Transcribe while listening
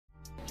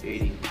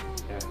80.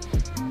 Yeah.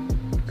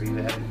 There you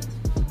have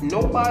it.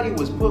 Nobody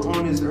was put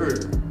on this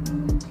earth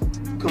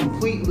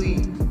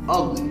completely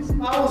ugly.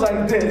 I was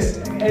like this,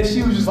 and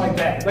she was just like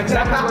that. Like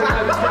exactly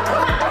like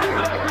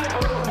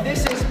that.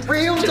 This is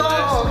real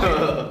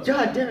dog.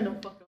 God damn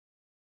it, fuck.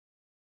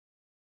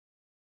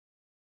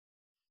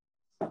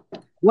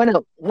 When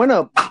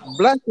a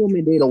black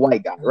woman date a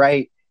white guy,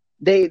 right?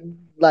 They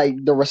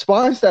like the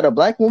response that a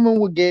black woman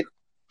would get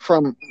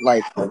from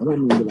like a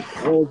woman be like,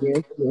 "Oh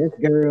yes, yes,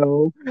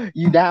 girl,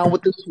 you down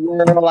with the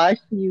swirl? I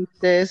see you,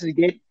 sis.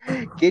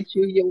 Get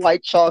you your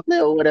white chocolate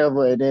or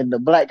whatever." And then the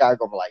black guy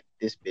gonna be like,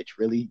 "This bitch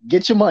really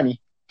get your money,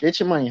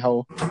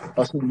 hoe,"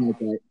 or something like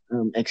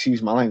that.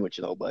 Excuse my language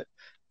though, but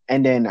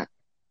and then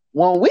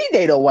when we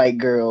date a white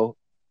girl,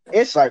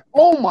 it's like,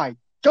 oh my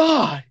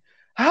god,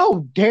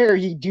 how dare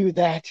he do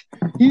that?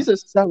 He's a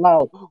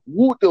sellout,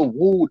 woot the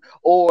woot,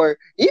 or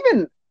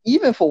even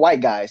for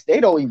white guys, they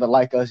don't even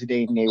like us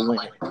dating their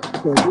women.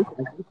 So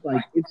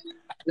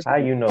it's How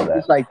you know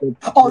it's that? like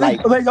Oh,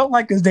 like they don't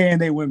like us day and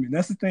day women.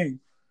 That's the thing.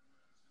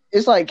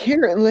 it's like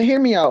hear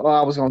me out. What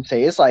I was gonna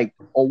say, it's like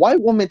a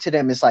white woman to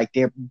them is like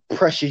their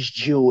precious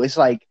jewel. It's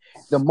like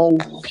the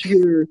most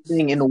pure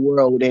thing in the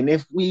world. And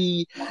if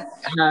we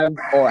have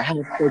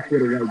sex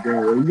with a white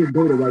girl or even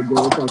date a white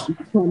girl, it's like we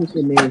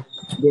tarnishing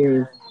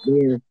their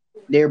their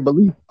their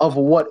belief of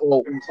what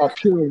a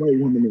pure white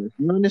woman is.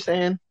 You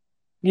understand?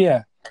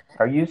 Yeah.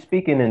 Are you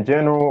speaking in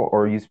general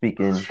or are you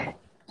speaking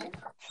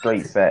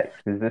straight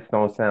facts? Because this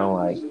don't sound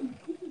like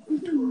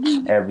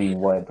every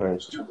white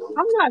person.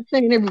 I'm not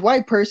saying every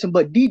white person,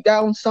 but deep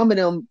down, some of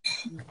them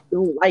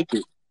don't like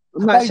it.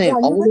 I'm not Like, saying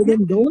John, all of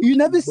them don't, you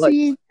never but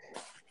seen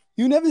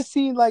you never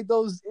seen like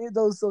those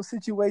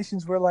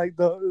situations where like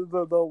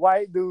the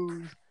white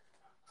dudes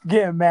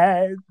get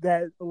mad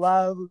that a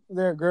lot of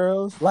their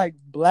girls like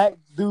black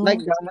like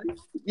dudes.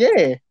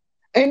 yeah.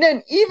 And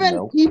then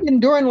No. even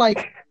during like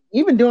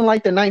the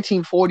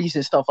 1940s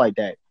and stuff like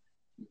that,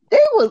 they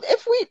would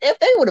if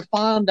they would have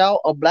found out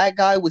a black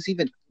guy was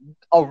even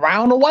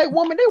around a white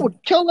woman, they would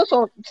kill us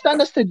or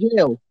send us to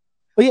jail.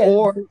 But yeah,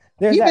 Or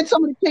there's even that.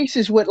 some of the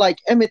cases with like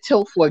Emmett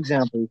Till, for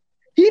example,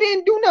 he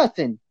didn't do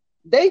nothing.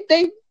 They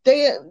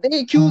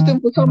accused him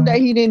for something that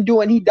he didn't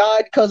do, and he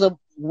died because of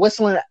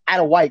whistling at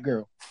a white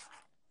girl.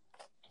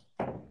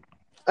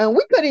 And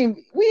we didn't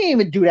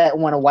even do that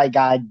when a white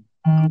guy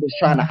was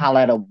trying to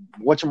holler at a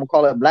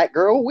whatchamacallit black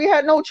girl. We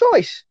had no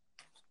choice.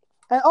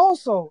 And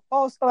also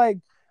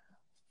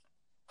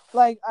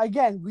like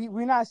again,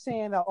 we're not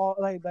saying that all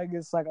like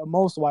it's like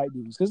most white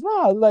dudes, because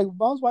no, like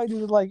most white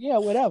dudes are like, yeah,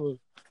 whatever.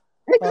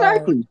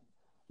 Exactly.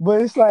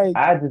 But it's like,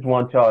 I just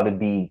want y'all to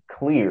be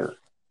clear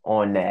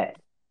on that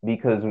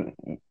because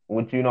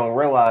what you don't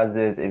realize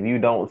is if you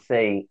don't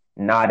say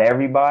not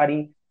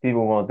everybody,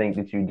 people gonna think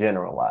that you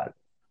generalize.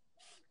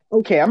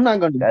 Okay, I'm not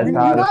gonna That's we're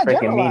how the not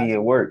freaking media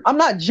generalizing. works. I'm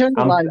not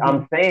generalizing.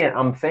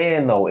 I'm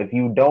saying though, if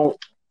you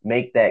don't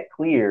make that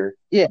clear,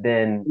 Yeah.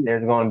 then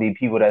there's going to be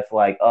people that's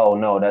like, oh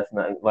no, that's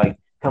not like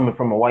coming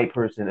from a white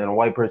person and a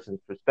white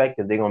person's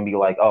perspective. They're going to be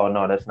like, oh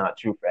no, that's not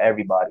true for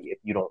everybody if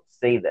you don't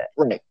say that.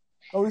 Right.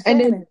 Are we And saying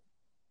then it?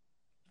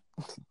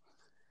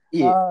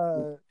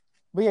 yeah,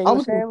 But yeah, I you were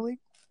was saying, Lee?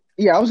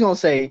 yeah, I was gonna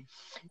say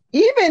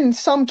even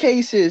some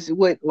cases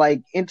with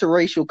like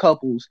interracial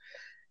couples,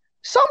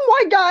 some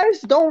white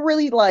guys don't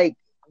really like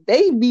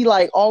they be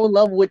like all in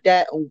love with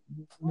that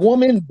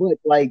woman, but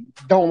like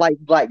don't like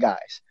black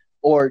guys,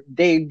 or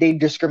they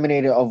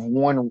discriminated of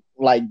one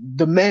like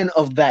the men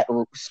of that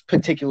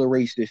particular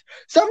races.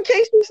 Some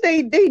cases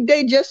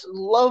they just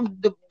love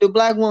the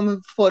black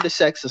woman for the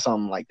sex or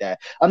something like that.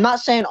 I'm not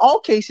saying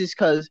all cases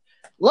because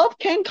love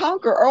can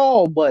conquer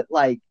all, but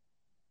like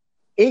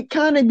it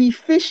kind of be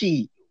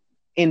fishy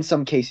in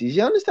some cases.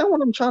 You understand what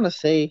I'm trying to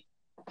say?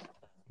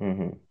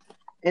 Mm-hmm.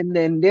 And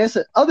then there's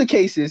other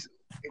cases.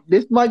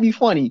 This might be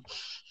funny.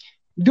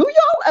 Do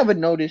y'all ever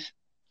notice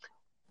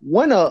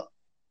when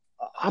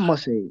I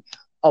must say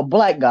a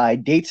black guy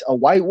dates a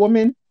white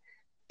woman,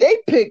 they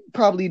pick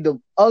probably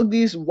the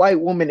ugliest white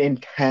woman in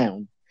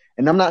town.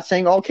 And I'm not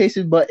saying all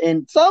cases, but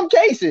in some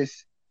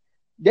cases,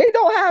 they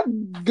don't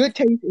have good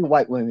taste in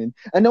white women.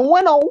 And then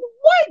when a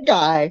white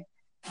guy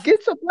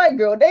gets a black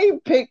girl, they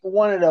pick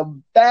one of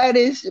the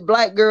baddest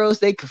black girls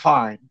they could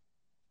find.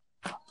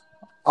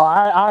 Oh,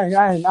 I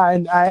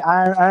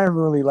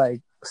really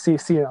like see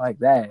it like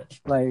that,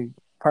 like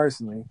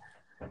personally.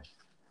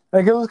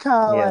 Like it was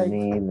kind of Yeah, like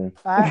me either.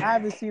 I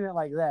haven't seen it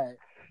like that.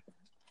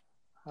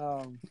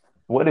 Um,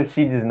 What if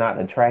she's just not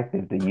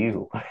attractive to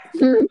you?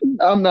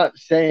 I'm not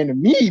saying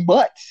me,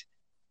 but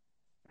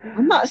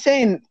I'm not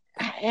saying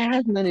it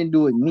has nothing to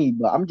do with me,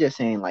 but I'm just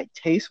saying like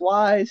taste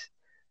wise,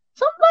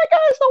 some black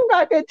guys don't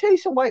got good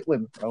taste in white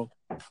women, bro.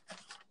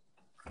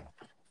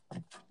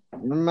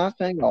 I'm not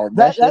saying all.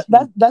 That's just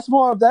that's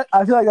more of that.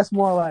 I feel like that's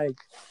more like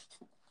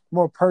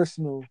more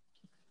personal.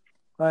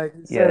 Like Yeah,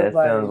 instead of that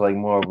like sounds like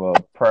more of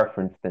a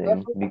preference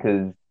thing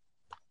because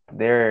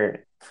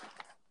they're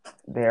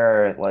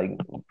they're like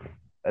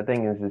I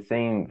think it's the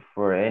same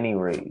for any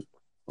race.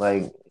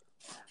 Like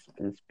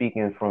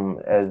speaking from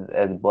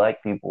as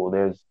black people,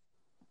 there's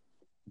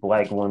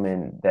black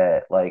women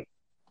that like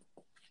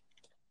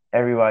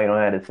everybody don't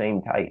have the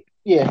same type.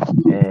 Yeah.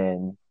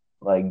 And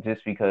like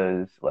just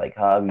because like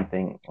Javi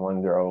think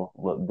one girl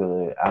look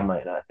good, I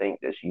might not think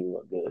that she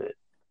look good,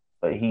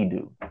 but he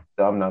do.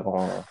 So I'm not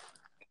gonna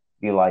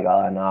be like,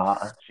 ah, nah,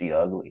 she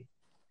ugly.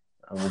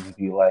 I'm gonna just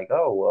be like,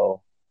 oh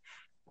well,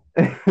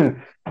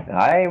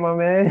 I ain't my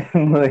man.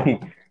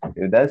 Like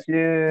if that's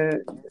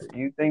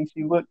you think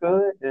she look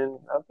good, then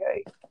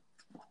okay.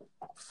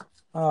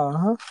 Uh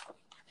huh.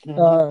 Hmm.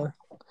 Uh,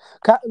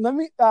 let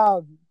me.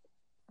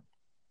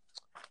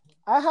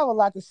 I have a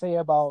lot to say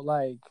about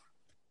like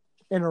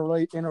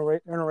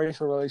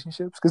interracial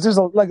relationships because there's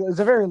a like it's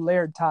a very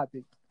layered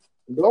topic.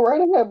 Go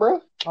right ahead,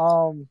 bro.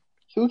 Um,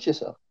 Shoot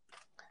yourself.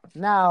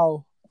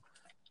 now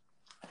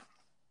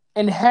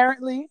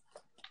inherently,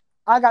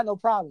 I got no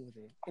problem with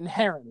it.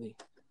 Inherently,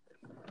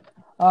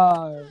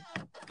 uh,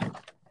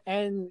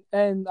 and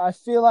I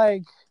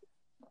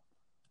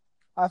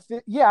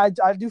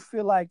do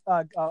feel like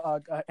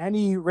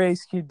any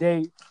race could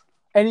date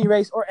any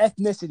race or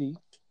ethnicity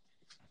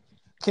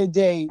can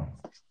date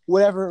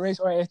whatever race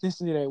or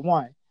ethnicity they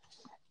want,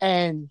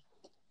 and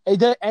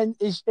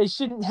it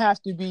shouldn't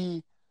have to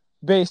be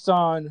based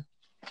on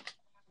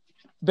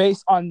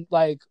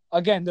like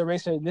again the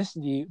race or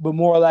ethnicity, but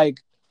more like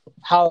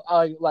how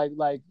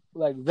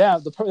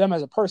them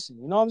as a person.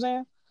 You know what I'm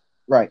saying?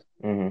 Right.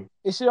 Mm-hmm.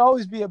 It should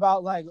always be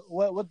about like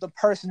what the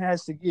person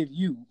has to give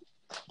you.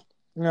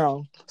 You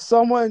know,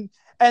 someone,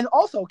 and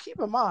also keep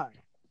in mind,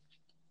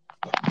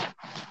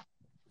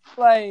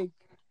 like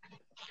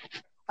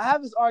I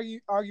have this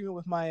argument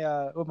with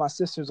my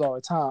sisters all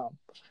the time.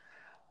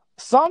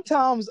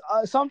 Sometimes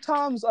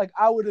like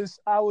I would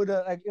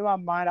like in my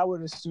mind I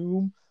would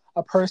assume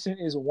a person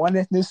is one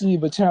ethnicity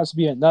but turns out to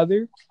be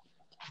another,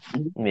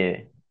 Yeah.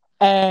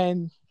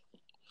 and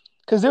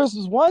because there's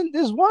one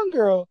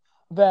girl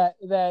that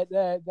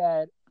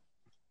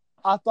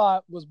I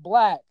thought was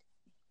black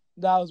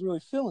that I was really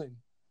feeling,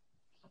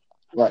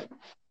 Right.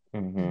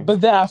 Mm-hmm.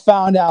 but then I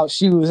found out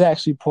she was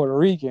actually Puerto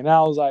Rican. And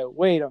I was like,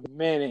 wait a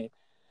minute,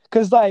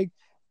 because like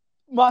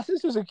my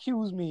sisters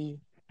accuse me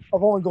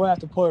of only going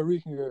after Puerto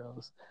Rican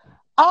girls.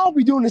 I'll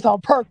be doing this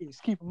on purpose.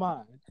 Keep in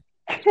mind,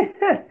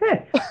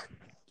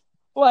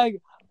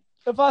 like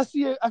if I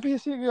see it, if I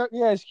see a girl,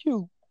 yeah, it's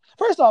cute.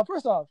 First off,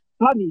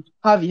 Javi.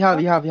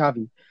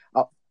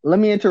 Let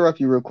me interrupt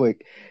you real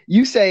quick.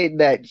 You say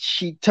that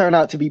she turned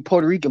out to be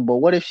Puerto Rican, but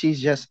what if she's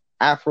just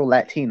Afro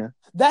Latina?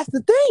 that's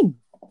the thing.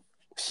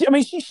 I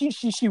mean,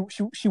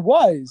 she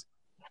was,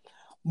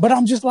 but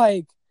I'm just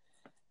like,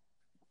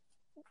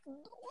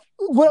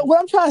 what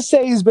I'm trying to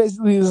say is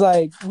basically is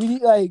like we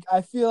like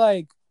I feel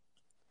like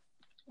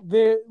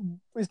there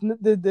is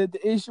the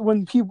issue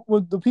when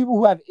the people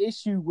who have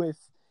issue with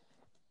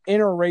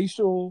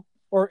interracial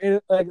or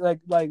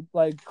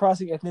like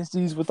crossing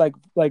ethnicities with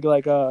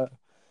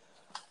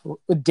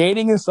with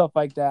dating and stuff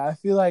like that. I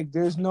feel like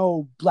there's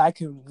no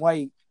black and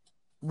white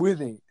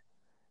with it.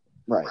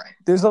 Right.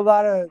 There's a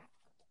lot of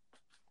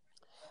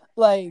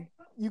like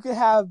you could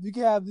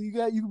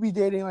be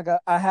dating like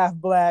a half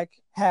black,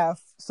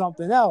 half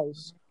something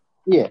else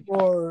Yeah.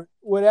 or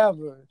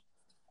whatever.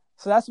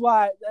 So that's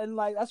why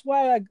like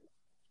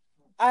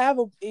I have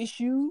an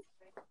issue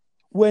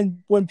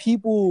when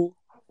people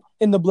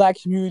in the black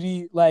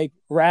community like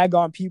rag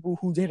on people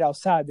who date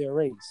outside their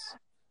race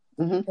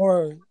Hmm.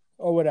 or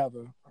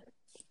whatever.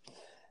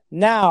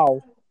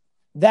 Now,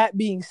 that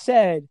being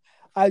said,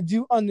 I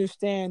do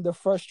understand the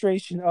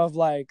frustration of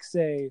like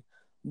say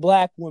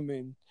black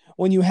women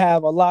when you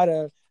have a lot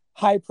of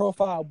high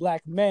profile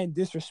black men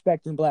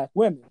disrespecting black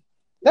women.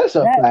 That's a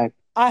That fact.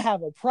 I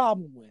have a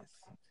problem with.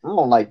 I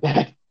don't like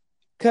that.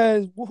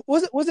 Cause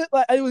was it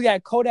like it was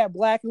got Kodak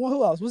Black and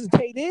who else? Was it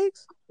Tay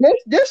Diggs?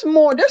 There's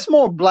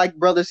more black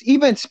brothers,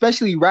 even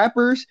especially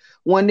rappers,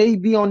 when they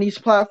be on these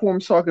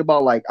platforms talking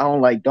about like I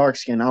don't like dark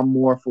skin, I'm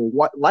more for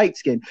light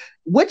skin,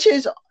 which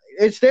is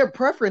it's their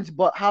preference,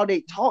 but how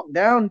they talk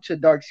down to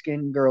dark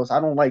skinned girls, I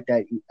don't like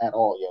that at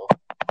all, yo.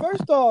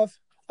 First off,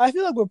 I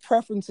feel like with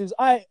preferences,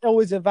 I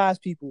always advise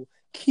people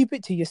keep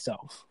it to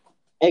yourself.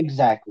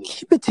 Exactly.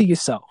 Keep it to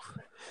yourself.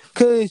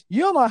 Cause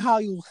you don't know how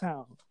you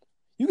sound.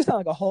 You can sound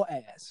like a whole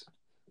ass.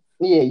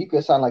 Yeah, you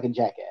could sound like a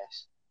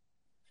jackass.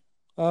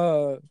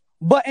 Uh,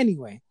 but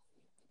anyway,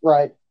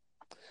 Right.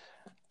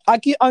 I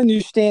can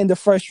understand the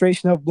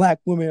frustration of black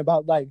women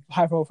about like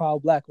high profile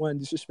black women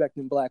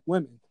disrespecting black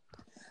women.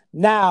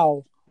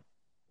 Now,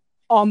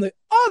 on the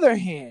other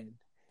hand,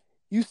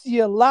 you see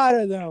a lot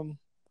of them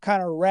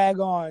kind of rag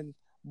on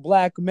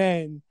black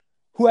men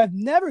who have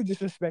never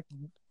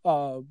disrespected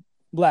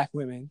black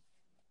women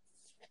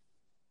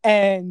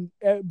and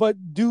but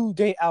do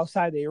date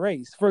outside their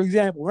race. For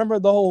example, remember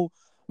the whole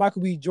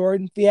Michael B.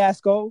 Jordan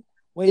fiasco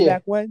way Yeah.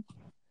 back when?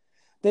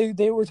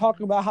 They were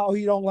talking about how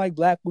he don't like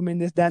black women,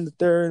 this, that, and the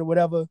third, or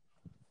whatever.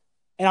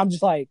 And I'm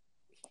just like,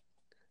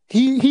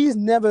 he's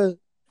never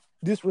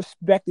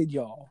disrespected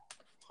y'all.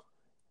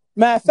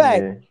 Matter of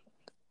fact,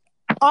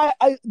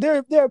 Yeah.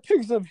 there are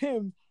pictures of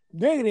him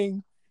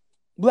dating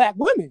black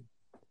women.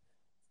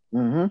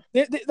 Mm-hmm.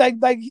 It's like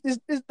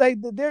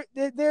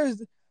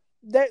there's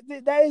that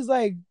is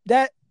like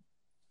that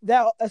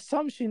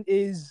assumption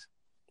is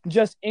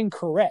just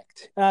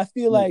incorrect. And I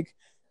feel Yeah. like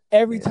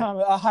every Yeah. time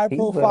a high He's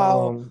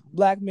profile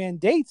black man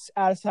dates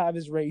outside of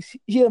his race,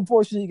 he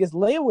unfortunately gets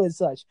labeled as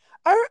such.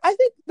 I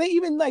think they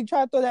even like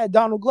try to throw that at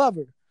Donald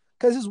Glover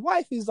because his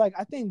wife is like,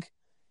 I think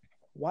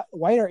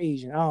white or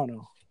Asian. I don't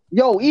know.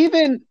 Yo,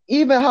 even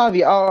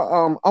Javi,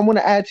 I want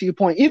to add to your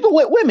point. Even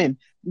with women,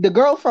 the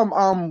girl from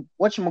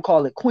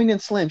whatchamacallit, Queen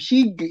and Slim,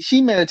 she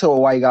married to a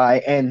white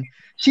guy, and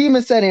she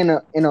even said in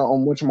a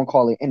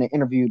whatchamacallit in an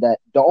interview that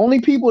the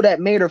only people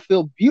that made her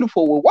feel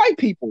beautiful were white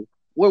people,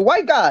 were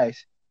white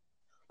guys,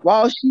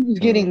 while she was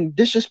getting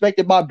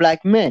disrespected by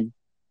black men.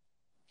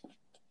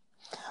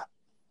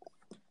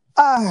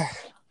 Uh,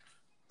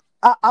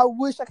 I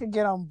wish I could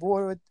get on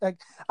board with like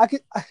I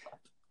could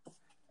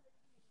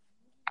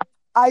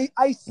I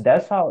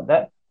That's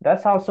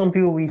how some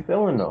people be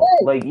feeling though.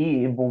 Like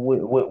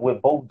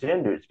with both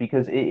genders,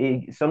 because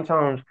it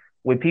sometimes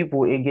with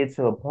people it gets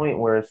to a point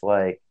where it's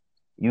like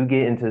you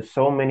get into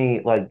so many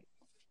like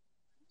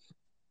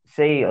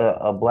say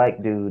a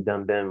black dude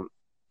done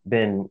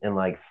been in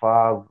like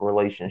 5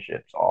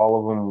 relationships.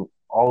 All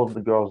of the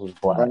girls was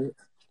black, Right,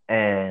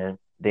 and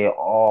they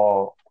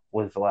all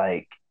was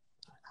like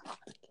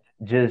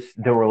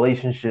just the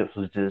relationships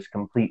was just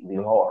completely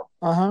horrible.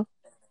 uh-huh.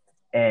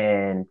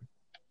 And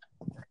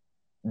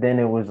then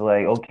it was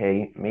like,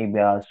 okay, maybe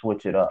I'll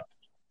switch it up.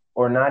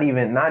 Or not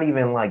even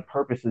like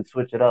purposely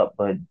switch it up,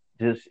 but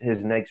just his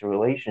next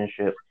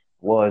relationship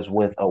was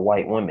with a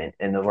white woman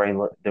and the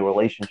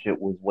relationship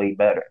was way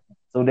better.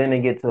 So then they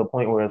get to a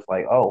point where it's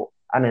like, oh,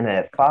 I done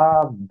had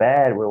 5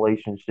 bad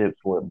relationships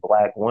with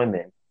black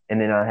women,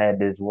 and then I had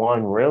this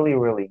one really,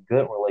 really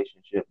good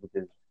relationship with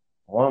this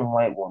one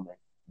white woman.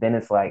 Then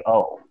it's like,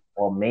 oh,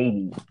 well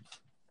maybe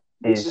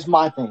this it's is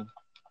my thing.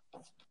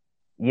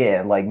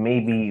 yeah, like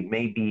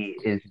maybe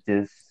it's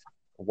just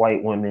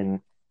white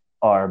women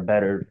are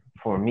better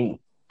for me.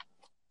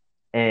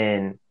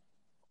 And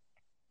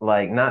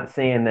like not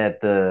saying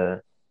that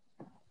the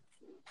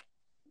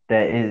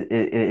that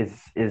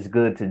is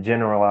good to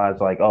generalize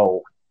like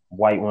oh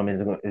white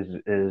women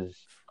is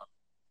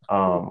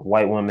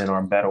white women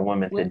are better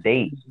women to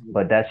date,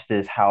 but that's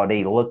just how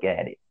they look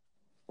at it.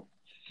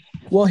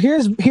 Well,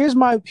 here's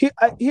my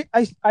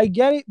I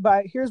get it,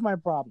 but here's my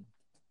problem.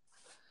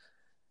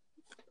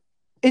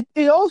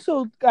 It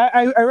also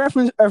I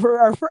reference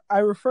I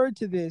referred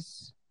to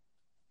this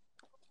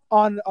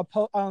on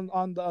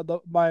on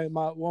my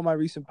one of my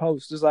recent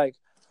posts. Is like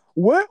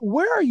where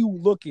are you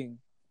looking?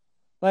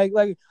 Like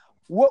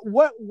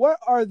what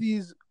are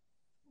these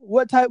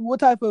what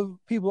type of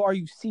people are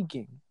you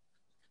seeking?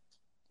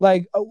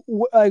 Like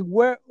like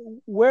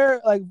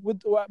where like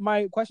with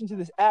my question to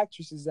this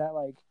actress is that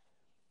like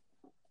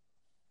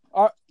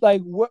are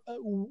like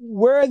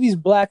where are these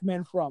black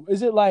men from?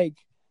 Is it like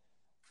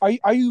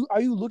are you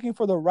looking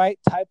for the right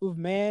type of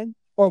man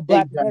or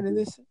black man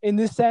Exactly. in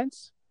this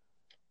sense?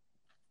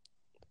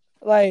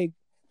 Like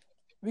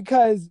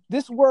because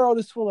this world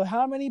is full of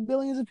how many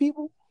billions of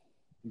people?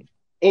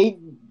 8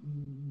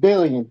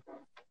 billion.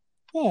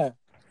 Yeah,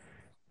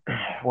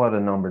 Well, the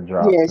number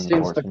dropped Yeah, since the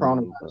unfortunately,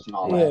 but coronavirus and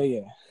all yeah, that.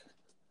 yeah.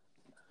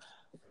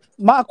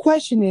 My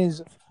question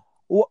is,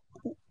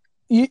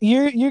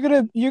 you're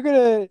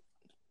gonna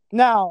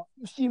now.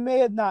 She may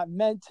have not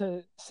meant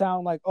to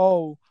sound like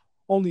oh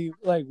only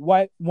like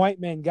white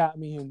men got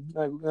me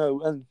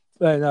and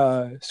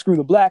like screw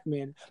the black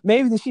man.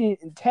 Maybe she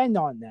didn't intend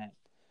on that.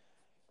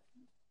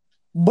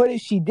 But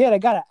if she did, I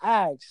gotta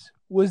ask: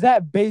 was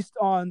that based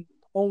on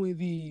only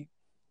the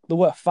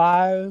what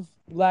 5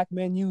 black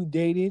men you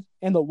dated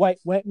and the white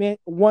man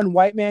one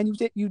white man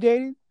you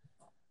dated?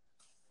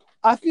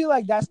 I feel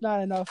like that's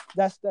not enough.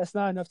 That's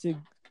not enough to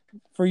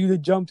for you to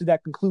jump to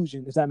that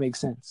conclusion. If that makes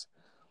sense.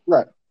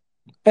 Right.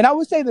 And I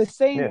would say the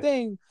same yeah.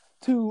 thing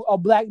to a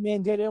black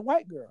man dating a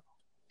white girl.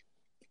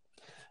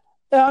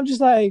 And I'm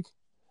just like,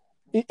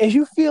 if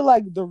you feel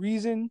like the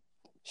reason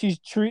she's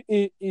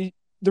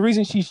the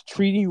reason she's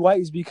treating you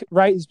white is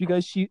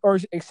because she or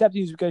accepting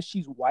you is because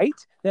she's white,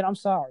 then I'm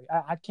sorry,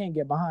 I can't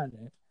get behind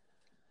that.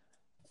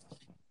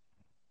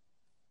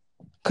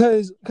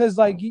 Cause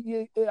like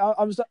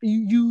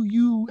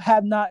you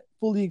have not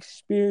fully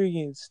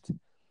experienced.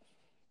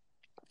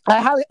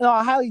 I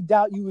highly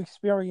doubt you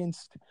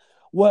experienced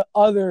what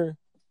other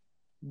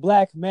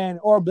black men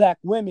or black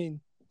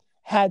women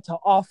had to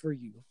offer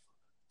you.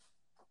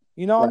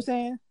 You know what I'm Right.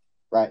 saying?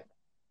 Right.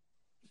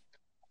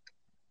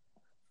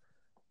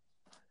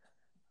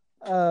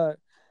 Uh,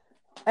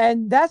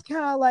 and that's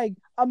kind of like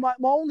my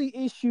only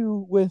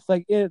issue with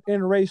like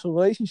interracial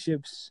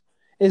relationships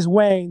is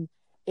when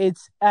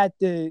it's at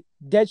the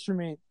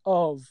detriment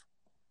of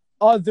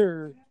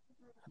other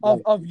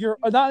Right. of your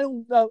not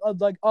only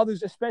of like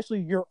others,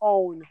 especially your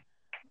own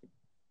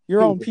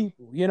People.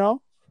 people. You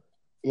know,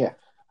 Yeah.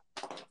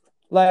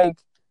 like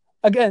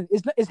again,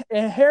 it's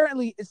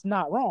inherently it's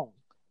not wrong.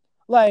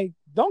 Like,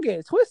 don't get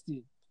it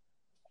twisted.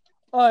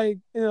 Like,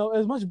 you know,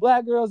 as much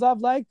black girls I've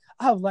liked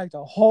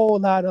a whole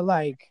lot of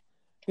like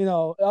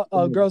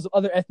girls of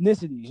other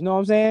ethnicities. You know what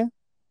I'm saying?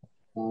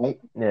 All right.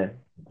 Yeah.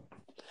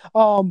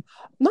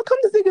 Not come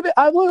to think of it,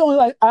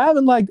 I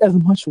haven't liked as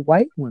much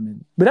white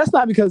women, but that's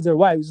not because they're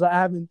white. It's like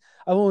I've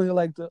only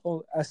liked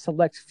a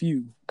select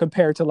few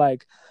compared to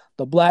like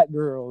the black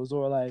girls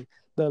or like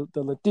the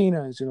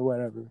Latinas or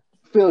whatever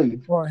Feel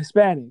you. or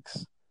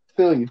Hispanics.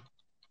 Feel you.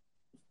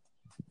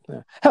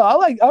 Yeah. Hell,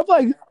 I'm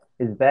like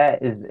Is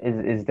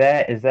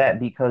that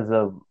because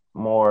of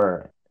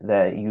more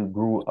that you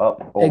grew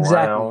up exactly.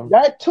 around?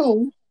 That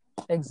too.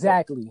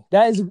 Exactly.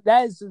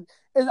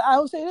 Is I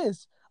will say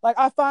this. Like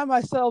I find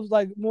myself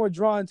like more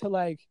drawn to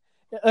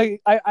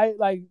I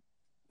like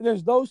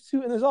there's those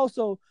two and there's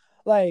also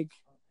like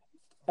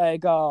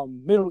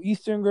Middle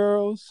Eastern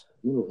girls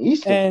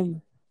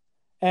Eastern.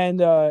 and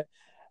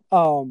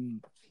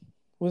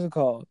what's it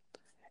called?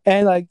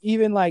 And like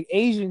even like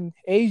Asian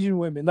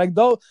women. Like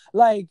though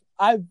like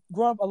I've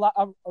grown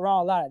up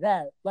around a lot of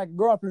that. Like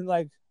grew up in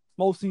like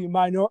mostly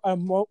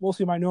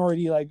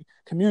minority like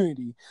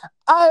community.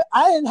 I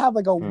didn't have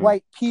like a Hmm.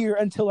 white peer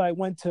until I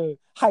went to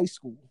high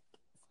school.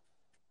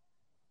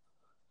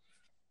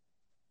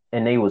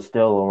 And they were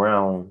still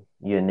around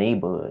your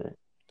neighborhood,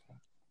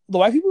 The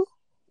white people?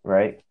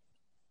 right?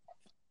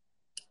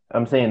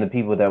 I'm saying the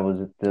people that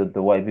was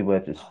the white people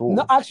at your No,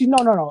 school. actually,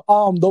 no.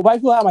 The white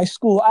people at my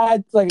school, I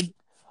had like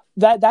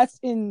that. That's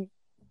in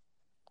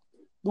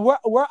where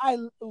I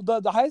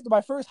the high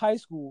my first high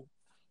school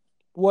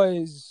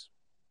was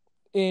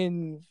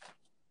in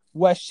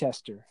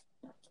Westchester.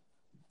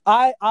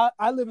 I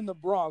live in the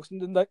Bronx.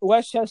 And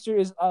Westchester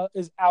is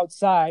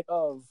outside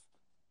of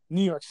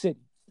New York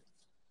City.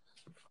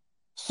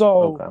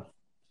 So Okay.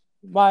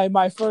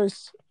 my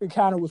first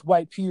encounter with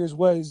white peers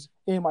was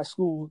in my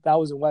school that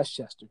was in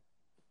Westchester.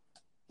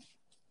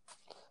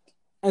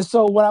 And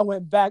so when I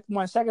went back to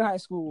my second high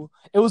school,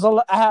 I was a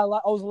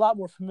lot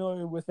more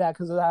familiar with that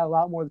because I had a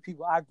lot more of the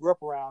people I grew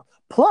up around,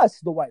 plus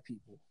the white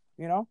people,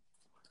 you know?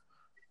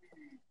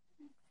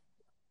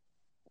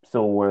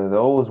 So were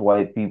those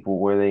white people,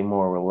 were they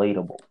more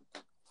relatable?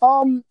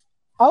 Um,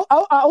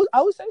 I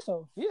would say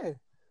so. Yeah.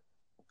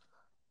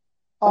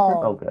 Okay.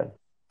 Okay.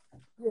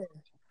 Yeah.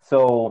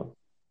 So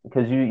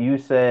because you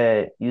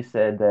said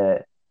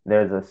that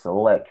there's a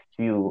select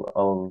few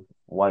of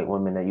white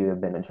women that you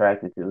have been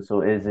attracted to.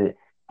 So is it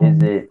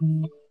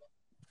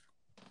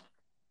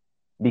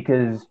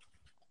because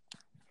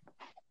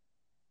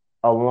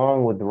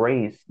along with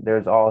race,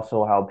 there's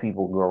also how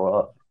people grow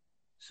up.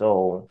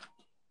 So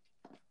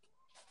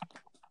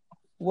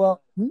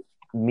Well,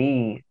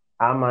 me,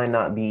 I might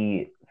not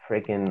be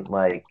freaking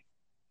like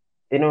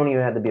it don't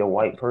even have to be a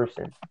white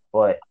person,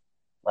 but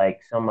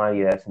like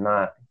somebody that's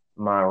not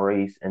my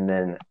race and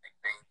then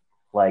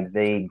like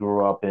they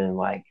grew up in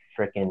like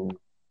freaking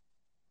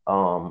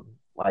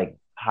like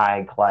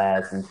high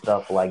class and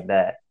stuff like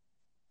that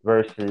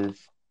versus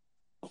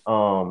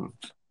um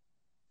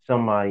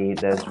somebody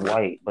that's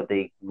white but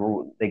they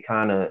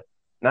kind of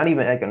not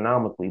even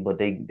economically but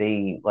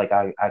they like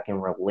I can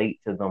relate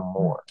to them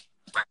more.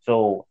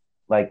 So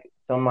like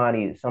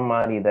somebody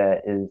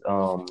that is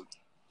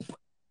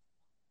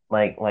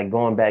like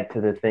going back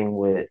to the thing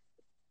with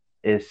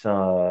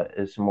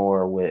it's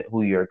more with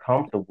who you're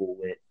comfortable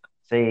with.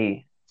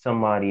 Say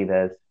somebody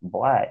that's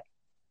black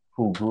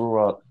who grew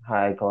up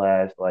high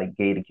class, like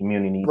gated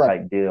community Right.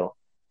 type deal,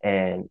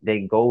 and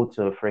they go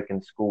to a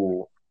freaking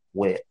school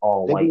with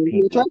all They're white going to be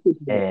people, attracted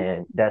to that.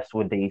 and that's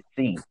what they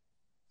see.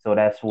 So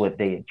that's what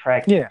they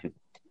attracted yeah. to.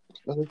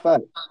 That's a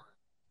fact.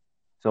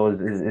 So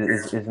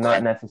it's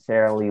not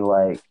necessarily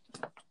like,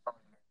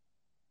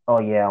 oh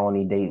yeah, I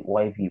only date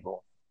white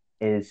people.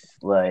 It's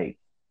like,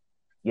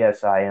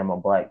 yes, I am a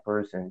black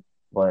person,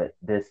 but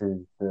this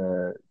is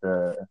the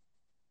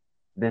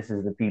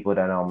people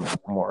that I'm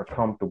more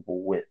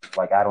comfortable with.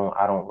 Like I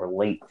don't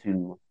relate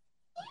to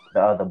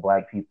the other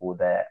black people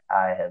that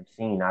I have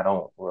seen. I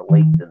don't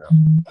relate to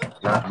them.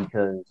 Not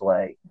because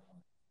like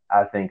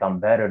I think I'm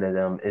better than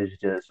them. It's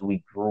just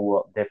we grew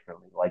up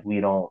differently. Like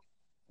we don't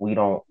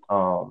Yeah.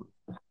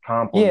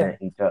 compliment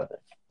each other.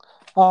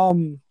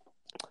 Um,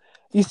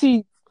 you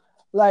see,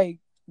 like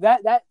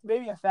that may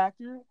be a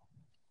factor.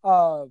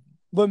 Uh,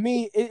 but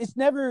me, it's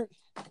never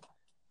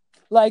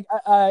like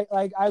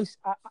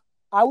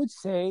I would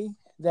say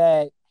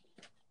that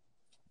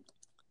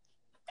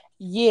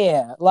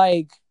yeah,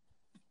 like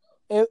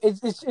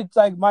it's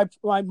like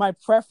my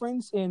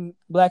preference in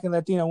black and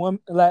Latino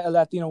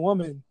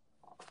woman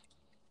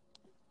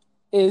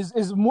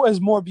is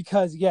more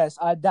because yes,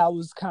 that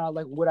was kind of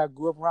like what I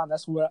grew up around.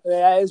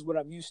 That is what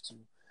I'm used to.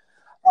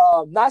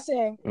 Not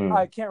saying I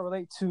Mm. can't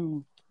relate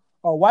to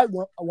a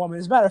woman.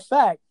 As a matter of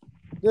fact,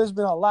 there's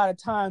been a lot of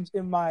times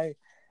in my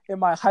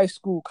high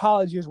school,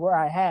 college years where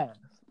I have,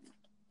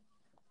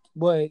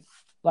 but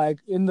like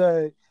in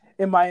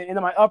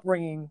my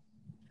upbringing,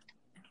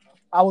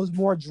 I was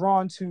more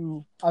drawn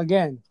to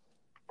again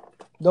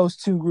those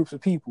two groups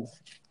of people.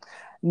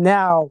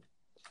 Now,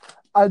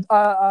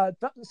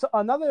 so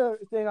another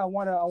thing I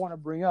wanna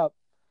bring up.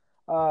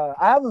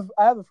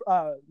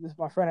 This is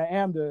my friend at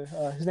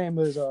AMDA. His name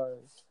is uh,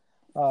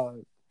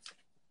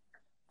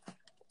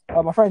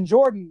 my friend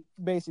Jordan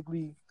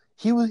basically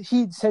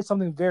he said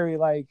something very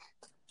like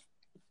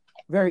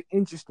very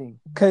interesting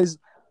because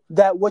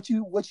that what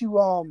you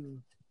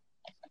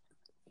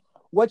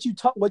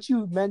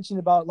mentioned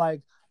about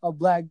like a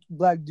black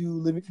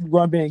dude living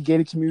growing in a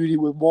gated community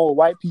with more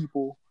white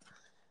people.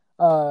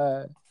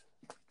 Uh,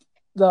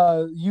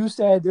 you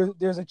said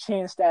there's a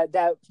chance that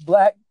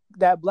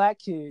black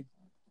kid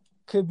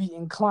could be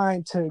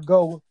inclined to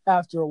go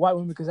after a white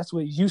woman because that's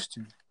what he's used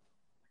to.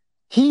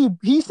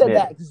 He said Yeah,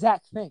 that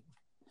exact thing,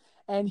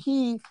 and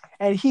he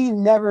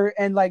never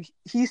and like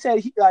he said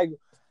he like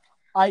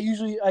I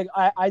usually like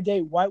I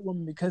date white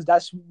women because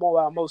that's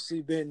what I've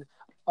mostly been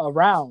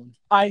around.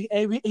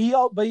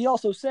 But he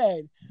also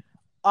said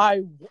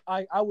I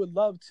would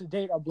love to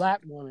date a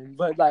black woman,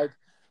 but like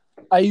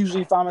I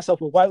usually find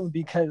myself with white women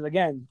because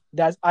again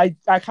that's I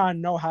kind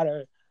of know how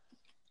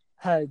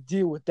to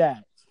deal with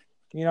that,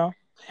 you know.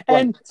 Right.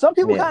 And some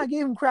people yeah, kind of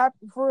gave him crap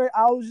for it.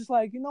 I was just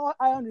like, you know what,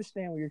 I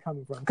understand where you're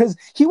coming from because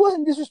he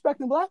wasn't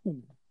disrespecting black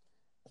women.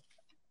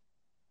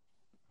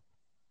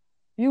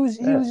 He yeah, was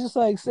just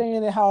like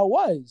saying it how it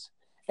was,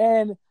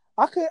 and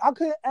I could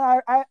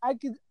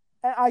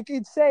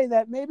say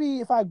that maybe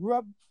if I grew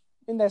up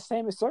in that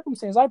same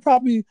circumstance, I'd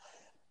probably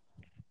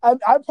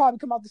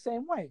come out the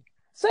same way.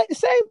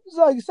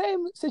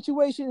 Same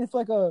situation. If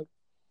like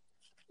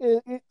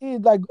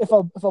like if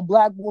a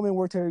black woman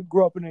were to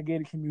grow up in a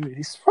gated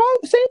community,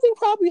 same thing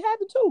probably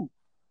happened too.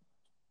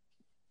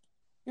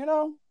 You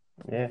know,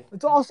 yeah.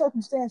 it's all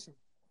circumstantial.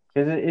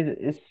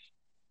 Because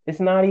it's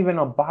not even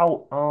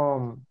about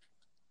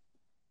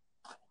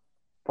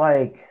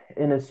like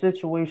in a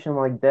situation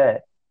like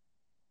that.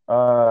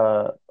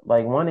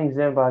 Like one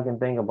example I can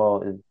think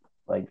about is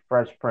like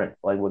Fresh Prince,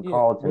 like with Yeah,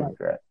 Carlton Right.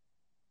 McGrath.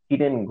 He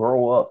didn't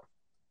grow up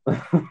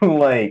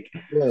like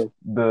Yeah.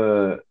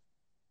 the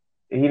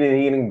he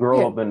didn't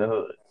grow yeah. up in the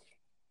hood.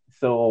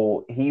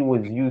 So he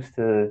was used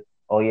to,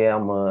 oh yeah,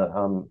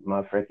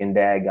 my freaking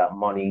dad got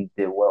money,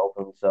 did well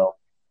for himself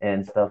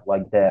and stuff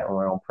like that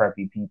around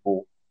preppy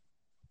people,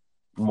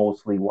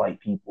 mostly white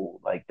people,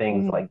 like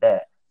things Mm-hmm. like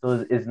that.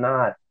 So it's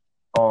not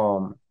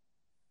um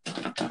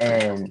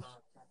and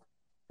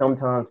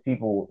sometimes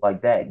people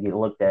like that get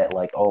looked at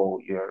like, oh,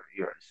 you're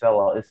a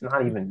sellout. It's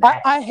not even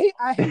that. I hate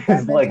that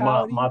It's like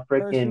mentality my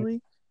freaking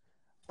personally.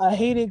 I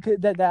hate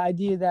it that the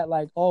idea that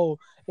like, oh,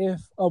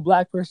 if a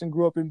black person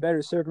grew up in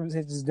better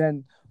circumstances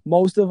than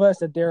most of us,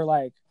 that they're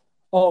like,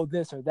 oh,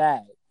 this or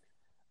that.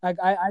 Like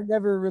I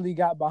never really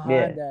got behind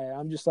yeah, that.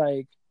 I'm just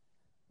like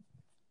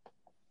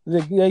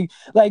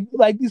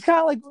it's kind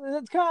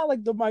of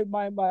like the my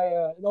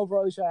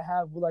overall issue I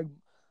have with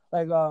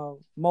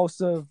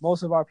most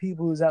of our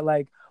people is that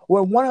like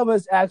when one of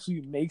us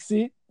actually makes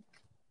it,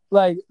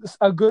 like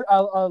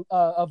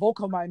a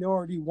vocal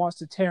minority wants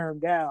to tear him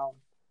down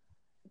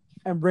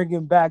and bring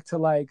him back to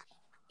like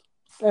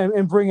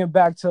and bring him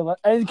back to like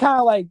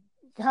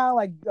and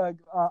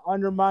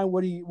undermine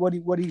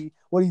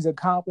what he's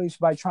accomplished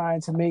by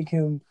trying to make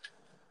him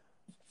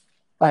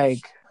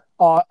like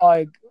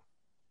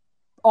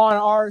on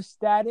our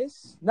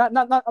status. Not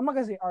I'm not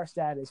gonna say our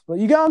status, but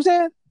you get what I'm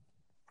saying?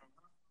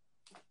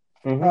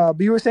 hmm But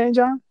you were saying,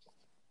 John?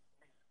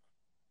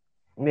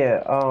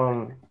 yeah,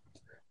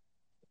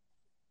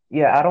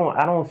 yeah.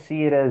 I don't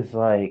see it as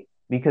like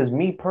because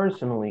me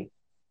personally,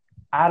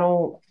 I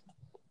don't.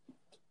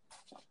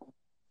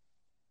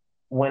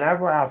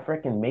 Whenever I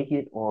freaking make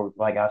it or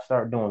like I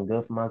start doing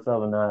good for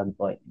myself and I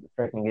like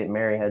freaking get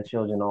married, have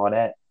children, all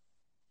that,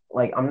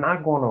 like I'm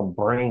not gonna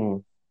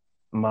bring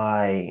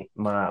my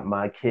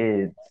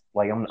kids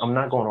like I'm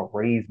not gonna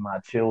raise my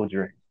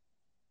children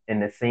in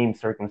the same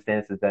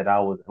circumstances that I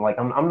was like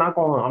I'm not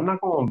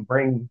gonna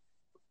bring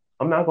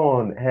I'm not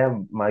gonna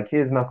have my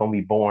kids not gonna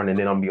be born and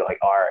then I'm gonna be like,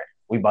 all right,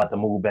 we about to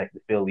move back to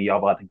Philly, y'all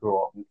about to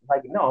grow up.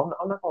 Like, no,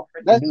 I'm not gonna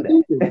freaking That's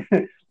do stupid.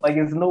 that. Like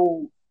it's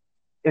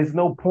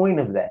no point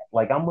of that.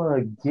 Like I'm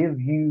gonna give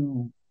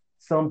you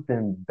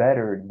something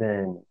better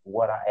than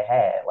what I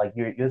had. Like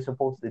you're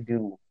supposed to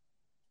do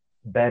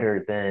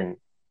better than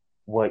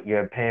what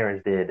your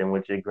parents did and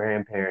what your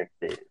grandparents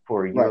did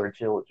for Right. your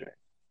children.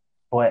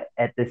 But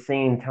at the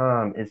same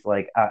time, it's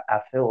like I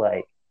feel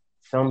like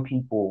some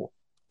people,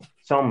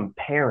 some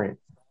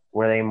parents,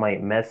 where they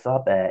might mess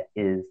up at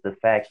is the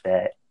fact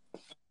that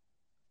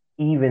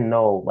even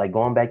though, like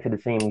going back to the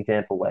same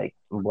example, like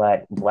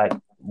black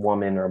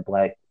woman or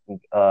black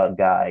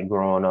guy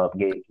growing up,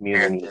 gay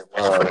community,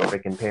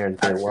 freaking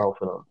parents did well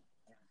for them.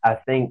 I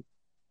think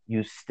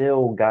you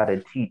still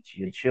gotta teach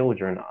your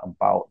children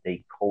about their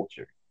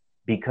culture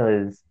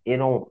because it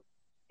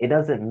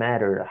doesn't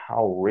matter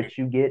how rich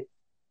you get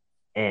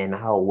and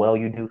how well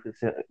you do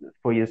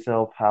for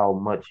yourself, how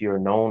much you're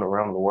known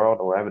around the world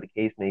or whatever the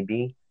case may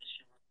be.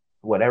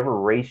 Whatever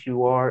race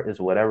you are is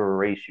whatever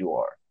race you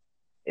are.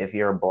 If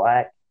you're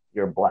black,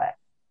 you're black.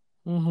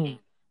 Mm-hmm.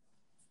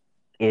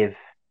 If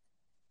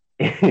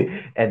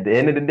at the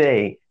end of the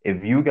day,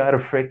 if you got a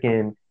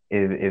freaking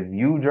if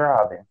you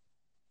driving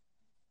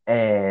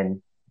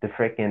and the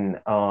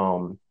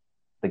freaking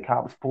the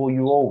cops pull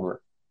you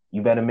over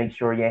you better make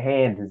sure your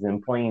hands is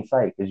in plain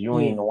sight because you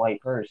Yeah. ain't a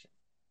white person.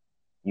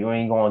 You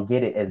ain't gonna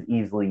get it as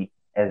easily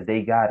as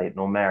they got it,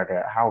 no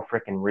matter how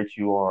freaking rich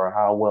you are or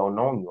how well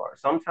known you are.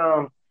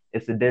 Sometimes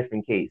it's a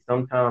different case.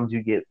 Sometimes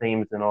you get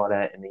famous and all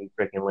that, and they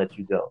freaking let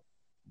you go.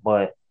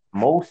 But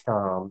most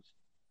times,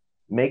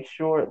 make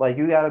sure like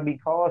you gotta be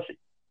cautious.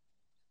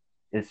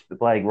 It's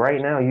like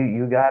right now,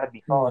 you gotta be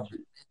Yeah. cautious.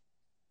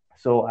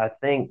 So I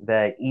think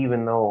that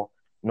even though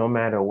no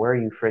matter where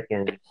you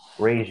freaking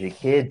raise your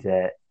kids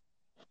at,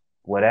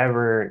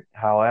 whatever,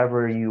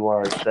 however you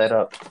are set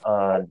up,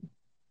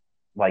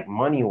 like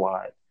money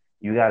wise,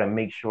 you got to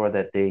make sure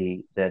that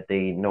they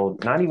know.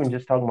 Not even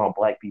just talking about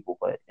black people,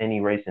 but any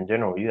race in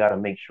general. You got to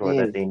make sure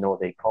Yeah, that they know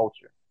their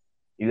culture.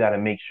 You got to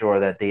make sure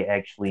that they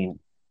actually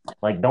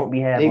like don't be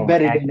they having them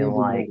better than acting like,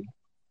 everybody.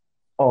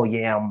 oh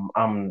yeah,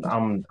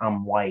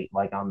 I'm white.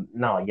 Like I'm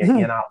no,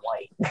 you're not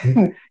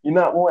white. You're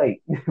not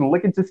white.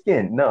 Look at your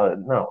skin. No,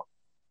 no.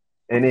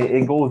 And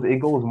it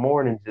goes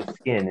more than just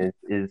skin.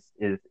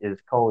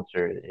 Is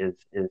culture.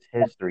 Is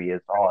history.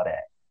 It's all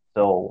that.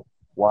 So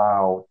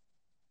while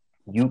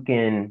you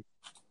can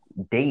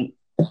date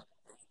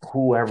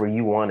whoever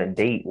you want to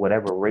date,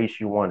 whatever race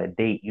you want to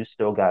date, you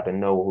still got to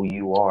know who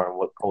you are and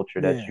what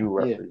culture that Yeah. you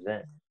Yeah,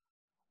 represent.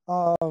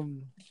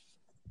 Um,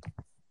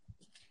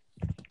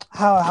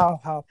 how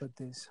I put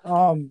this?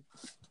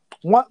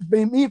 What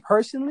me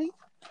personally,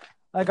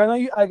 like I know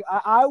you,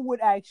 I would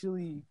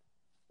actually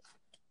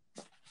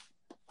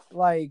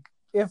like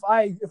if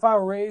I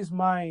raise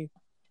my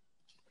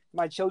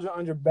children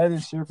under better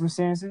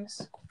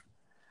circumstances,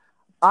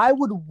 I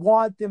would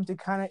want them to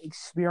kind of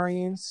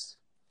experience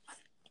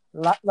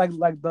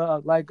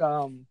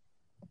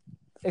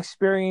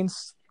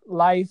experience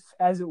life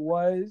as it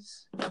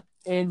was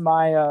in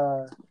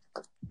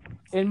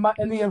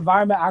in the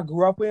environment I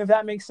grew up in, if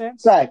that makes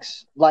sense.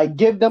 facts. Like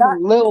give them a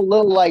Not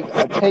little like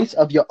a taste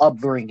of your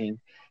upbringing.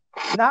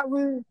 not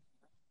really.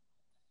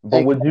 But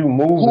Like would you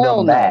move hell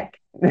them no. back?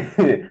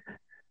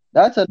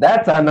 That's a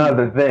That's thing.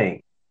 another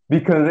thing.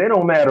 Because it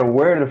don't matter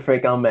where the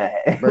frick I'm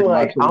at. Bring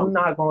my Like children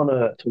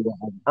to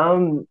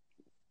I'm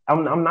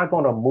I'm not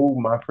gonna move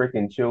my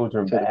freaking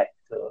children to the back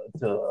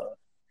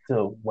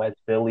to West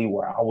Philly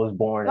where I was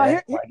born Now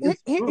at. Like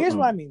it's here's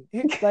what I mean.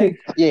 Like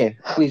yeah.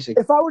 Please.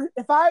 if I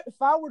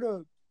were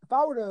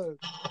to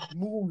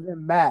move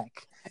them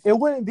back, it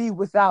wouldn't be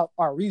without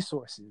our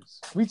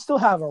resources. We'd still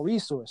have our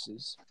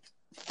resources,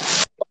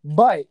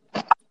 but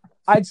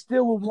I'd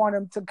still would want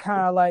them to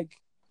kind of like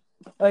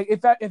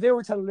if they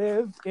were to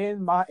live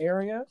in my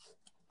area,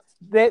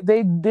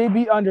 they'd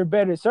be under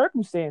better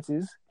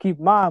circumstances. Keep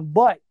in mind,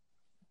 but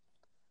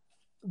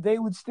I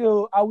would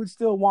still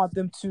want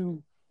them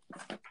to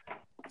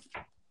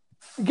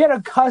get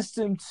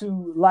accustomed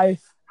to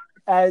life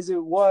as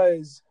it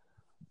was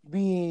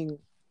being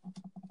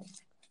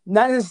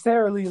not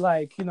necessarily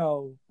like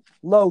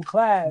low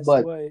class,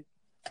 But but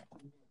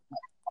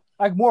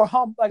like more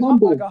like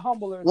humble. a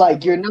humbler type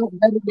Like you're of not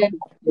better than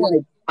yeah.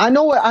 like I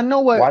know what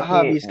why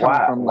can't Javi's coming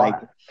from. Like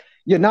why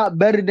you're not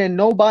better than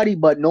nobody,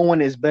 but no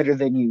one is better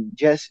than you.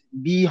 Just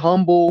be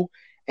humble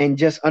and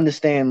just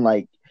understand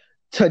like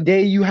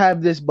today you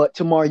have this, but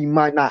tomorrow you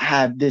might not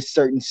have this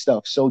certain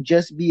stuff. So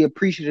just be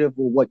appreciative of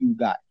what you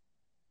got.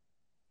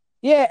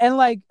 Yeah, and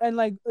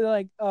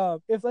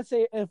if let's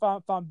say if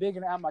I'm big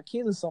and I have my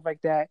kids and stuff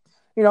like that,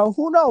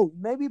 who knows?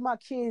 Maybe my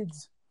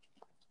kids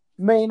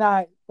may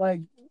not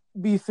like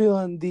be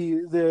feeling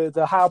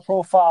the high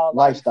profile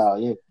life Lifestyle,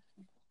 yeah.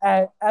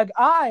 as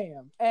I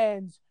am,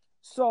 and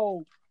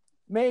so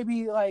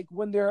maybe like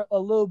when they're a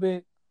little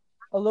bit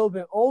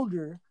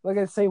older, like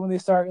let's say when they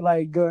start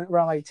like going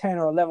around like 10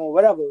 or 11 or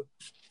whatever,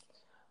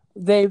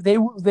 they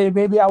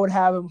maybe I would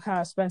have them kind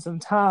of spend some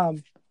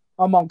time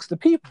amongst the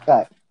people.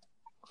 Fact.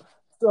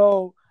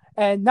 So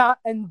and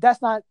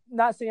that's not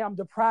saying I'm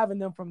depriving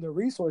them from the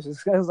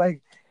resources because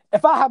like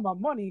if I have my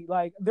money,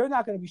 like they're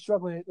not going to be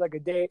struggling like a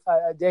day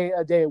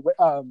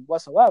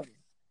whatsoever,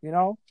 you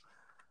know.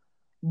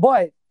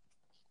 But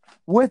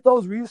with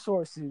those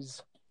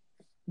resources,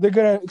 they're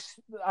gonna.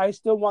 I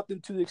still want them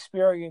to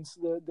experience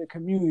the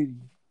community,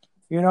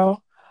 you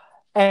know,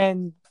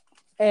 and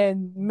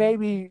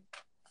maybe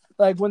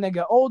like when they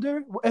get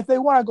older, if they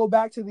want to go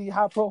back to the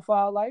high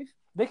profile life,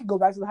 they can go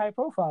back to the high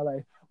profile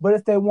life. But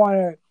if they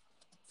want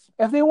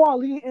to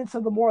lead into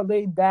the more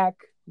laid back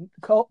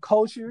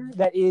culture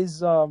that is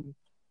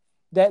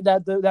that's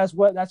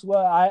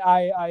what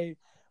I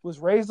was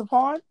raised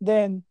upon,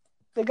 then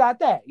they got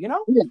that, you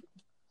know. Yeah.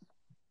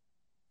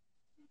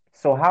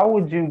 so how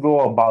would you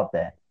go about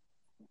that?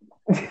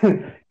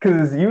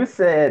 Because you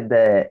said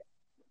that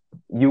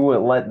you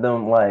would let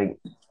them like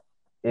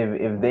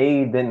if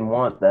they didn't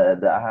want the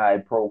high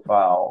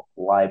profile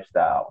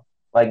lifestyle,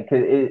 like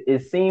 'cause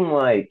it seemed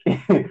like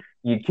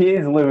your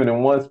kids living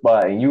in one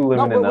spot and you No,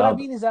 living in but the what I other.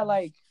 mean is that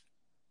like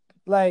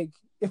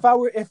if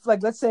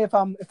like let's say if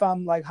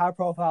I'm like high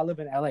profile, I live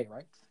in LA,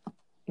 right?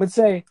 Let's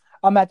say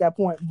I'm at that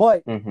point,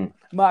 but Mm-hmm.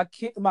 my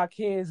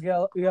kids get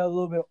a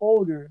little bit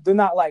older. They're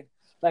not like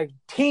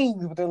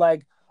teens, but they're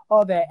like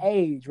all that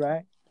age,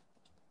 right?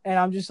 And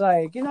I'm just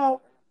like,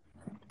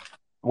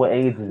 What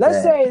age is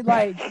let's that? say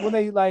like when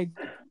they like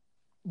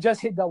just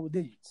hit double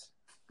digits,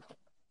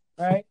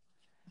 right?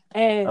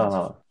 And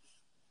Uh-huh.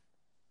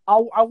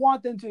 I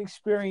want them to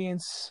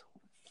experience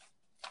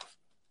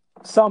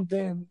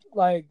something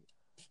like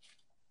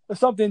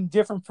something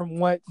different from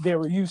what they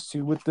were used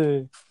to with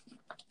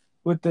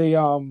what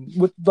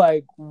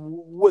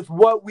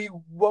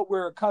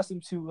we're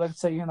accustomed to. Let's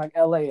say in like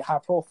LA, high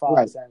profile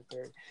Right. this and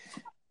third.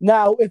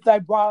 Now, if I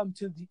brought them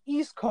to the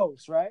East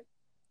Coast, right?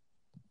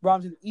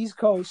 Brought them to the East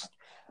Coast,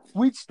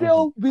 we'd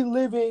still be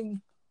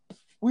living.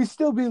 We'd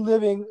still be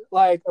living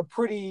like a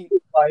pretty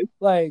Life,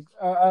 like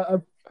a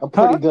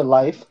pretty good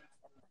life.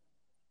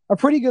 a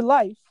pretty good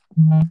life.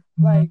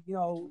 Like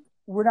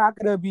we're not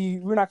gonna be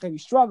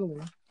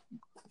struggling,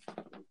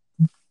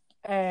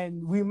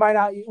 and we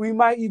might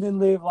even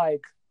live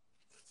like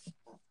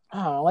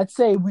I don't know, let's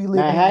say we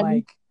live in Manhattan,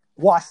 like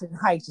Washington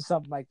Heights or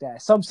something like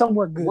that.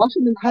 Somewhere good.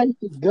 Washington Heights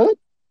is good.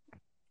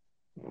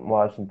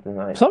 Washington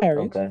Heights. Some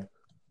areas. Okay.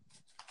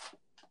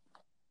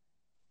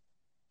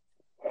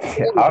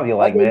 I'll be I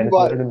like, know man, you it's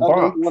want. better than I know you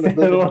Bronx. want to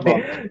visit the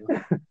Bronx.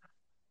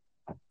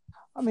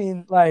 I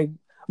mean, like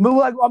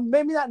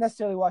maybe not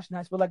necessarily Washington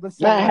Heights, but like let's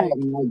say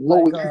Manhattan, like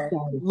Lower East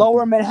Side.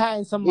 Lower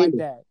Manhattan, something like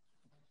that.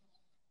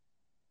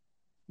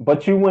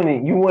 But you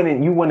wouldn't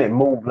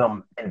move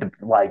them into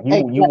like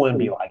you wouldn't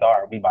be Exactly. like, all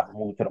right, we about to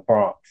move to the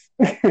Bronx.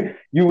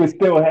 You would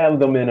still have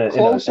them in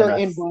Closer a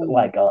environment.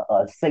 like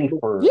a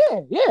safer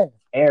Yeah,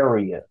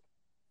 area.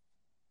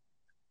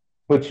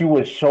 But you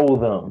would show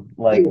them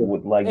like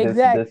Yeah.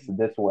 exactly.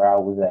 this where I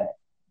was at.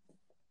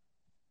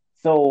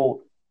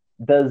 So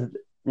does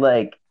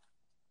like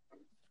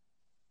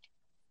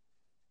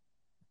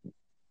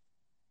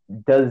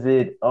does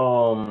it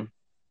what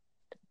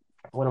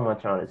am I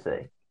trying to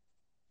say?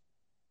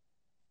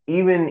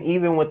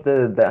 Even with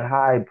the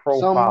high Some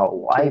profile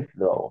kids. life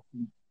though,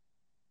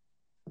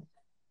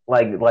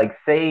 like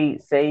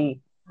say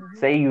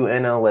you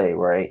in LA,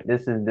 right?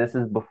 This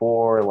is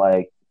before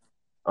like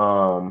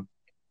um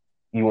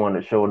you want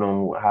to show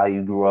them how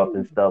you grew up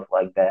and stuff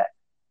like that.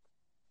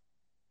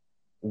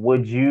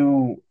 Would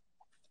you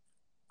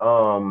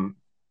um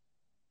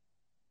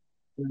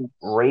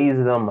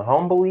raise them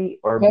humbly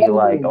or be Hell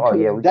like, no, oh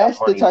yeah, because we got that's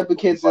the money, type of we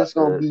kids about that's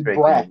gonna to be freaking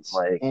brats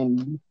like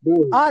and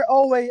I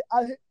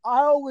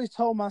always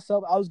told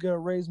myself I was gonna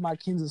raise my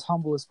kids as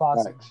humble as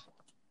possible. facts.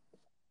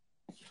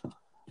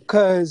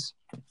 Cause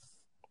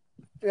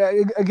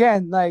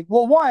again, like,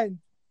 well, one,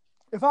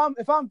 if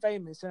I'm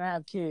famous and I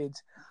have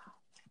kids,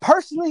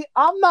 personally,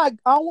 I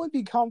wouldn't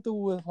be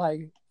comfortable with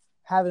like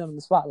having them in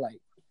the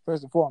spotlight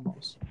first and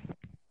foremost.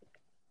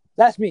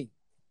 That's me.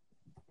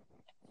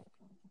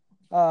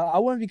 I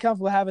wouldn't be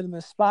comfortable having them in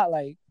the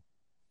spotlight.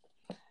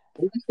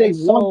 Unless they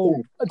And want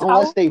so, that.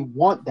 Unless they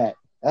want that.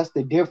 That's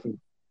the difference.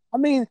 I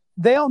mean,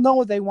 they don't know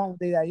what they want when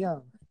they're that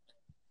young.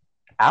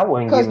 I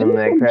wouldn't Because give them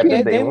there's that some credit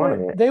if kids, they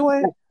wanted it.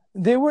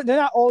 They're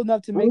not old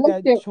enough to make unless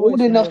that they're old choice where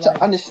they're enough to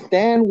like,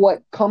 understand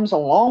what comes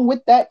along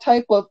with that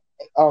type of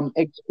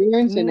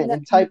experience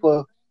and type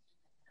of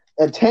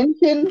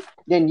attention,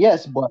 then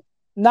yes, but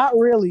not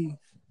really.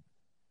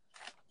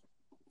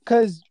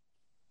 Because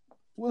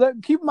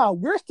keep in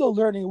mind, we're still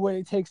learning what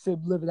it takes to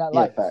live that yeah,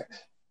 life. facts.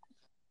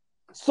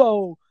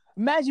 So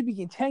imagine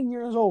being 10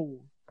 years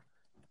old,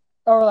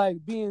 or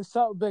like being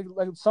so big,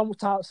 like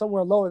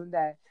somewhere lower than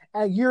that,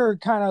 and you're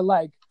kind of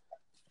like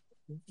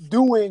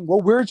doing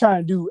what we're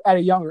trying to do at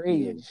a younger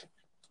age.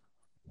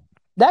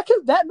 That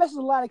messes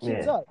a lot of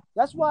kids up.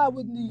 That's why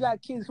when you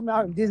got kids coming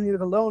out in Disney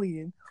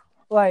Nickelodeon,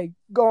 like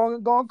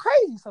going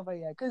crazy stuff like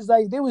that, because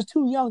like they was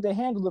too young to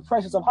handle the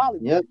pressures of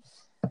Hollywood. Yep.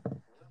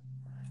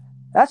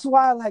 That's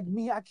why, like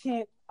me, I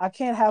can't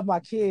have my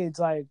kids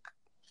like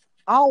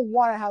I don't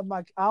want to have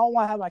my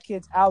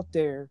kids out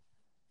there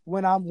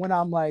when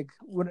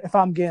if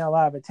I'm getting a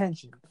lot of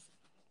attention.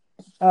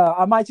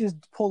 I might just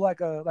pull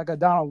like a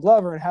Donald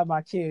Glover and have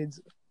my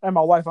kids and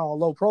my wife on a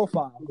low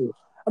profile.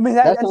 I mean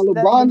that's how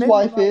LeBron's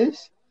wife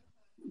is.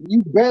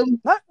 You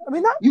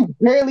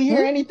barely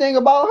hear anything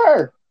about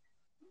her.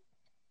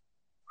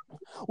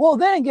 Well,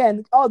 then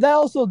again, that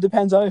also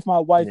depends on if my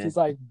wife is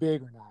like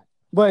big or not.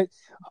 But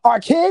our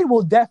kid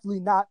will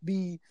definitely not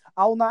be.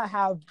 I will not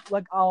have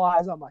like all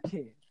eyes on my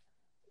kid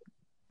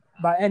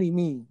by any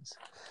means.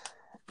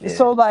 Yeah.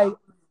 So like,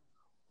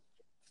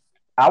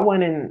 I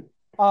wouldn't.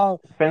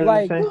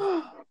 Like,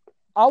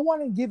 I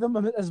want to give them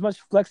as much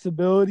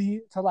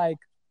flexibility to like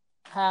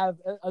have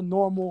a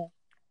normal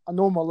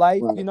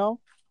life, right. You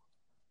know,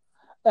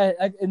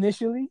 like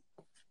initially.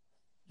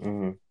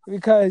 Mm-hmm.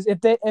 Because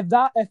if they're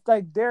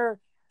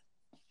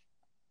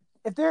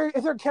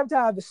kept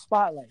out of the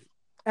spotlight,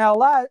 and a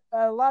lot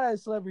of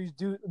celebrities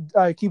do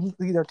keep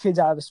their kids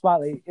out of the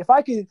spotlight. If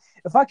I could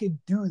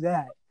do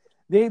that,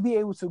 they'd be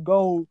able to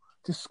go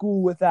to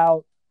school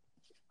without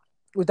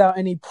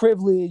any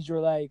privilege or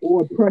like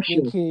or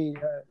pressure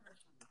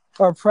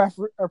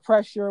or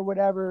pressure or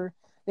whatever.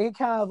 They can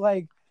kind of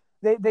like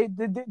they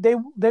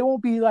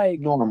won't be like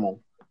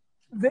normal.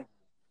 They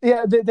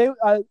no,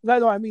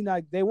 I mean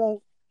like they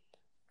won't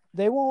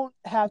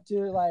have to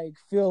like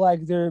feel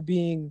like they're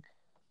being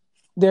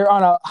they're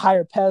on a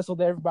higher pedestal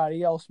than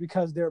everybody else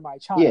because they're my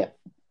child. Yeah.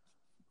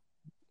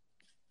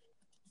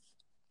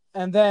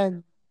 And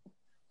then,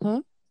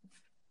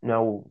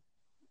 Now,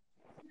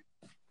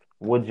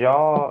 would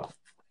y'all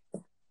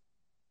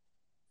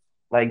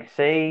like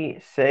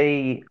say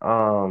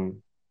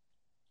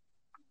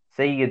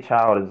your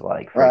child is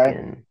like Right.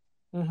 freaking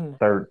mm-hmm.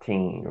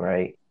 13,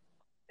 right?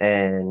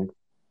 And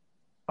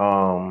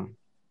um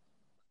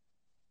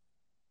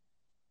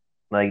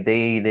like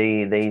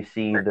they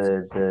see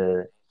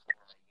the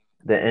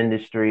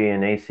industry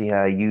and they see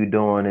how you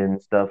doing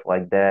and stuff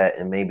like that,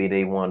 and maybe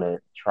they want to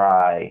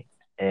try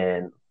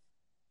and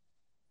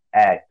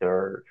act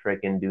or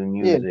freaking do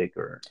Yeah. music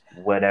or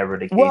whatever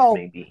the case Well,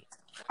 may be.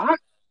 I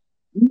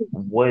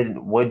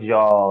Would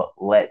y'all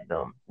let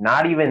them?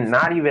 Not even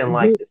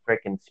like the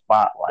freaking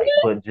spotlight,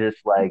 but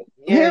just like,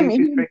 yeah, him,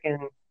 you could him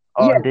freaking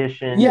yeah,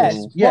 audition yes,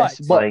 and yes.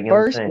 But like, you know what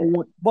I'm first, saying?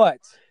 but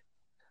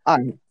I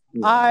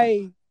yeah.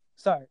 I,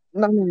 sorry,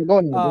 No, no, go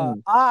ahead, go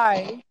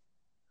ahead.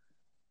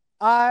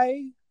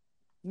 I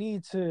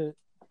need to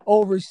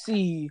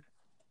oversee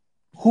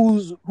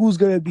who's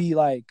gonna be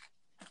like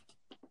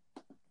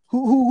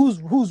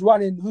who's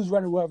running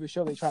whatever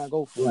show they're trying to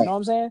go for. You Right. know what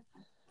I'm saying?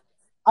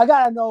 I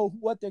gotta know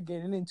what they're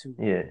getting into.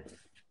 Yeah.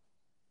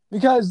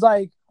 Because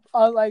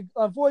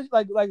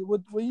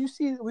unfortunately, when you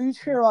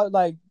hear about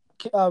like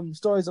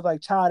stories of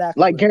like child actors,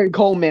 Like Gary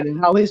Coleman and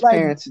how his like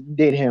parents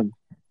did him.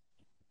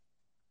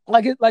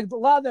 like a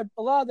lot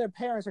of their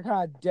parents are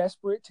kind of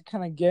desperate to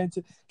kind of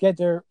get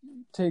their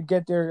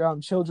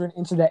children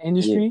into that Yeah.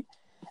 industry,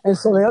 and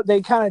so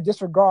they kind of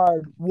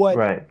disregard what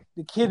Right.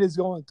 the kid is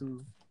going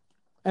through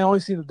and only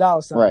see the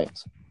dollar signs.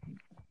 Right.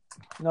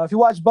 You know, if you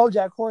watch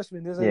BoJack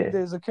Horseman, Yeah.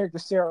 there's a character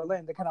Sarah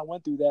Lynn that kind of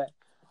went through that.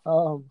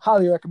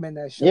 Highly recommend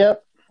that show.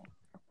 Yep.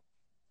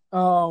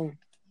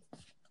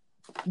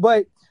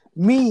 But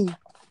me,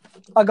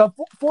 like,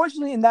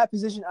 fortunately, in that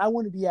position, I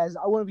want to be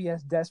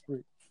as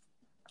desperate.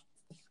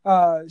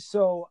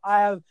 So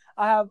I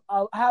have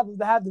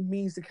the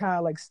means to kind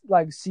of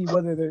like see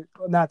whether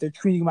they're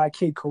treating my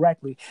kid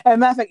correctly. And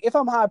matter of fact, if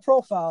I'm high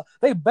profile,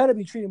 they better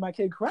be treating my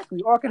kid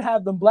correctly, or I could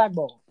have them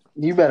blackballed.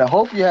 You better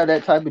hope you have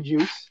that type of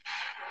juice.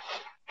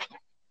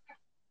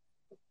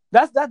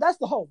 That's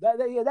the hope.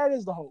 That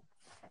is the hope.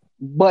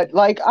 But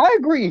like, I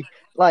agree.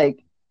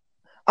 Like,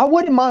 I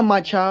wouldn't mind my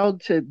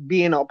child to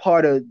being a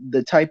part of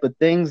the type of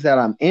things that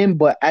I'm in,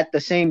 but at the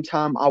same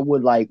time, I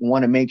would like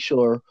want to make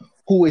sure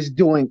who is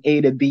doing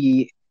A to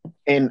B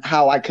and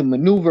how I can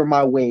maneuver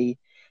my way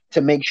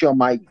to make sure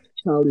my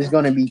child is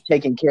going to be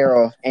taken care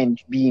of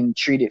and being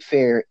treated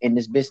fair in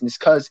this business.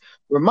 Because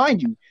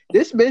remind you,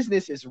 this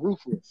business is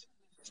ruthless.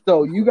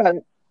 So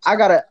I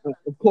gotta,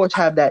 of course,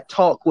 have that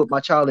talk with my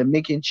child and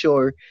making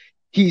sure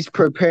he's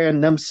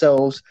preparing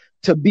themselves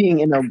to being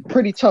in a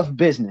pretty tough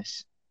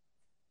business.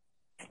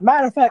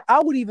 Matter of fact, I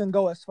would even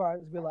go as far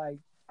as be like,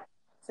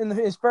 in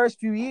his first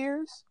few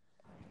years,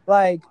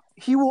 like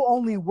he will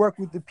only work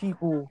with the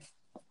people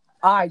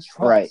I trust.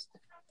 Right.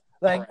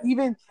 Like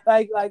even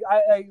I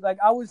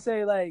would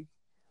say like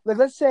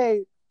let's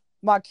say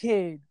my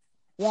kid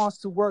wants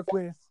to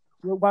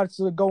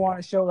go on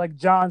a show like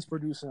John's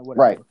producing or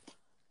whatever. Right.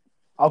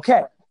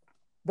 Okay,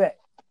 bet.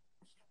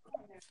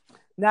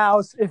 Now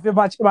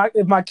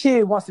if my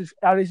kid wants to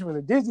audition for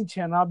the Disney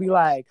Channel, I'll be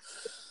like,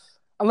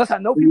 unless I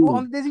know people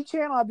on the Disney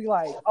Channel, I'll be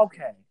like,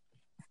 okay.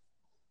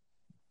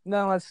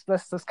 No, let's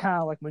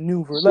kind of like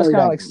maneuver. Let's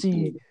kind of like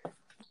see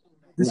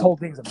this whole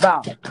thing's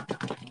about.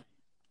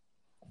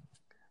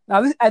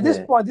 Now at this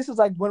point, this is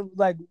like when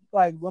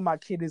my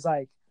kid is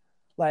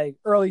like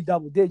early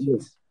double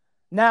digits.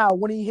 Now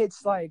when he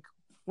gets like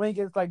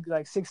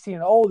 16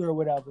 and older or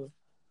whatever,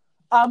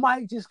 I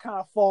might just kind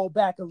of fall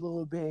back a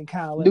little bit and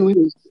kind of do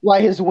his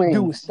wings.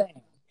 Do his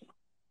thing.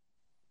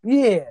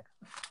 Yeah.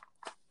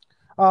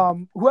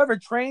 Whoever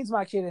trains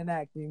my kid in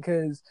acting,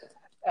 because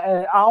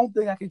I don't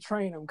think I can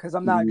train him because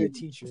I'm not a good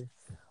teacher.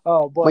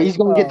 But he's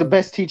gonna get the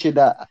best teacher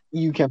that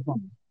you can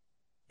find.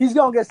 He's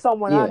gonna get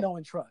someone I know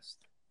and trust.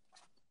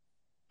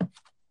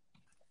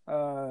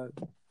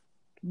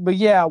 But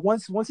yeah,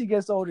 once he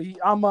gets older,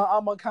 I'm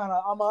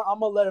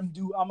gonna let him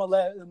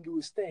do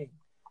his thing.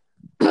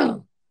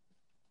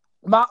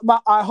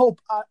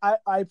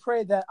 I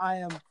pray that I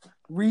am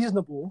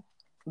reasonable,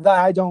 that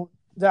I don't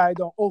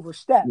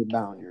overstep your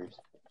boundaries.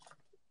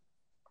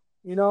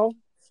 You know,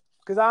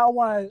 because I don't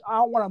want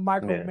to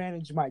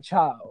micromanage my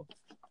child.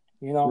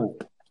 You know.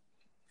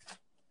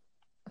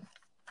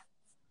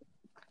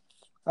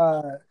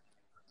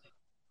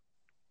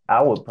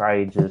 I would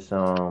probably just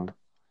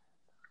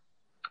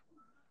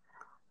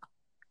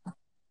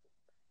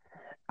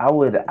I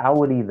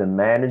would either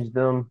manage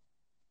them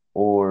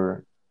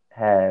or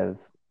have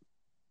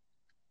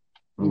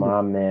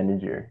my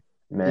manager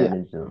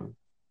manage them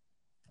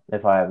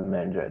if I have a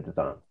manager at the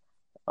time.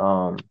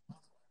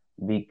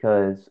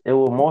 Because it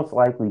will most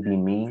likely be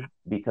me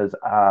because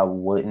I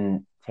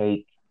wouldn't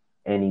take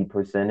any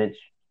percentage.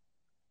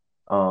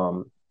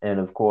 And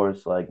of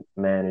course, like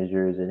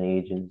managers and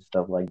agents,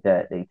 stuff like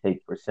that, they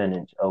take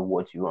percentage of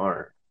what you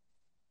earn.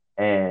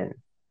 And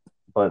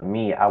But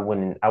me, I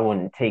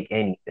wouldn't take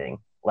anything.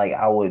 Like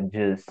I would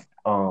just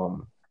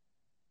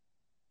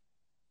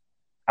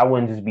I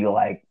wouldn't just be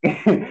like,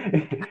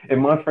 if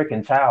my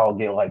freaking child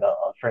get like a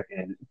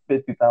freaking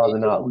fifty Yeah,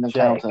 thousand you have dollar an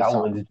account check, or I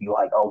wouldn't something. just be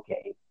like,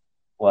 okay,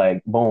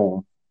 like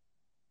boom,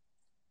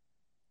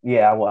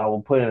 yeah, I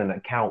will put in an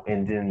account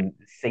and then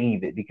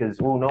save it because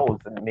who knows,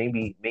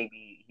 maybe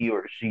he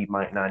or she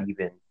might not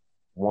even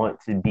want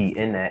to be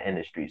in that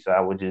industry, so I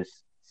would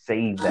just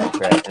save that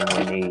crap, and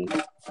when they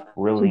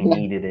really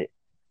needed it,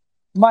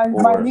 My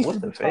or niece what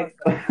was the the talk.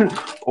 fake,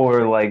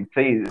 or like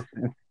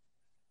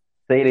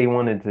say they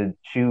wanted to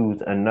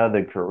choose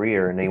another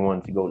career and they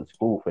wanted to go to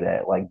school for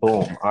that, like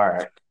boom, all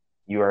right,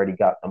 you already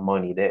got the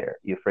money there.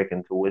 Your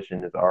freaking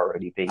tuition is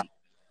already paid,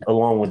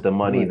 along with the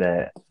money Right.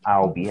 that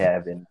I'll be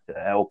having to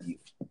help you.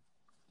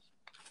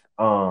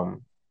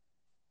 Um,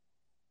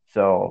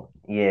 so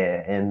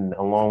yeah, and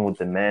along with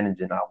the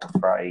managing, I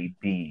would probably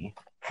be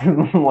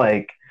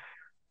like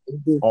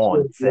It's just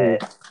on shit, yeah.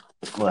 set,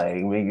 like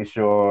making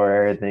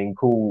sure everything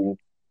cool.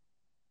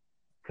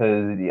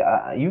 Cause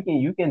yeah, you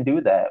can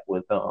do that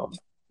with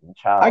I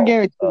child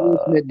guarantee Will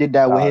uh Smith did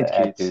that with child his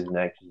kids. actors and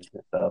actresses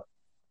and stuff.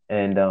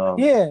 And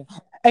Yeah,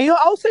 and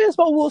I'll say this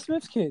about Will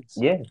Smith's kids.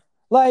 yeah,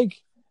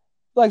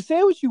 Like,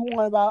 say what you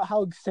want about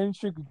how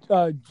eccentric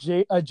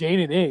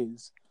Jaden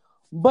is,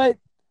 but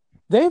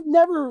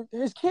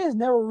his kids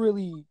never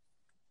really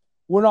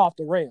went off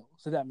the rails.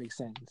 If that makes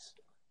sense.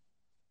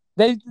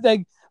 They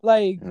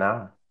like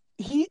nah,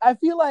 I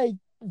feel like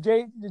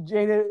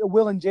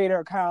Will and Jada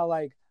are kind of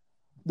like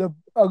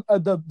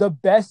the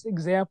best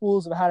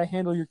examples of how to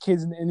handle your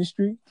kids in the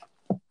industry.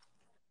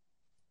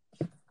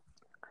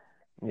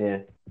 yeah.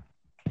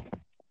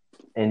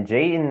 And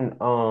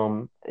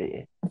Jaden,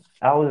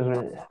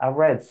 I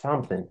read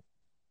something,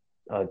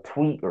 a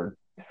tweet or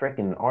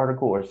freaking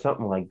article or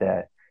something like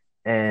that,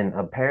 and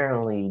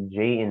apparently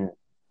Jaden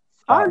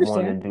I stopped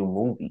understand. wanting to do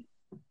movies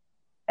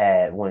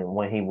at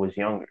when he was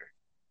younger.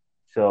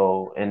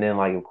 So, and then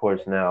like of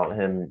course now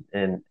him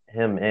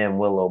and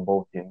Willow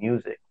both do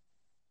music.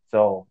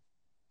 So,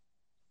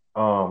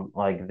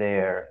 like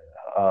their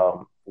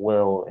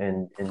Will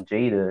and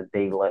Jada,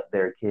 they let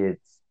their kids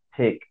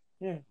pick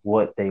Yeah,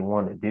 what they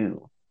want to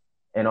do.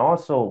 And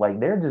also like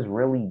they're just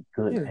really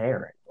good yeah.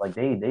 parents. Like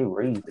they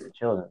raise their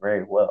children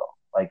very well.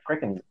 Like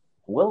freaking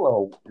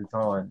Willow is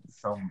on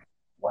some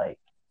like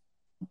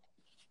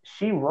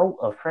she wrote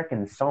a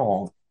freaking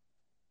song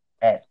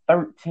at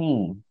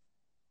 13.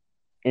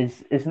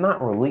 It's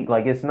not released,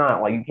 like it's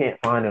not like you can't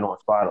find it on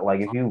Spotify. Like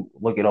if you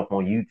look it up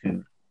on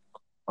YouTube,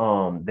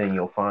 then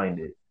you'll find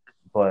it.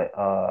 But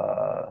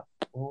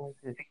what was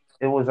it?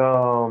 It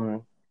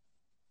was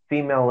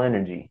Female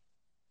Energy.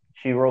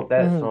 She wrote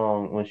that Mm-hmm.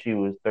 song when she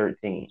was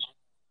 13.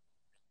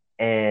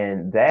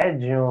 And that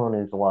June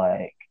is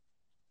like,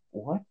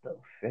 what the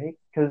frick?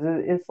 Because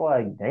it's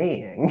like,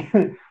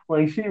 dang,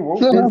 like she wrote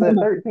this at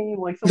 13.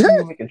 Like some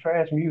people making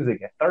trash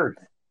music at 30,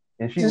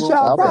 and she Just wrote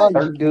child How this at about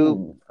prodigy. you, dude?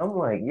 13. I'm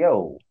like,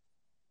 yo,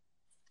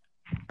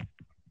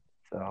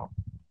 so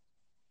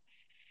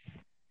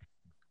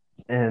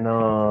and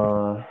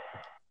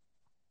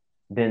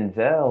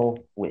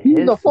Denzel with He's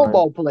a his son.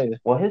 football player.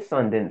 Well, his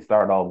son didn't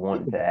start off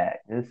wanting to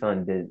act. His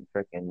son did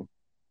freaking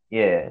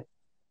yeah,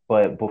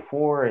 but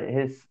before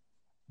his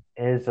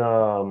his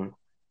son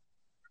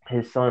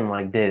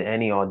like did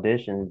any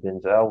auditions,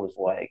 Denzel was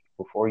like,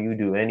 before you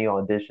do any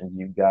auditions,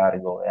 you gotta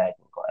go to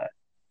acting class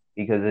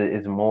because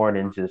it's more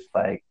than just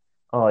like,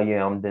 oh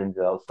yeah, I'm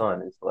Denzel's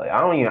son. It's like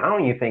I don't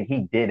even think he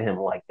did him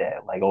like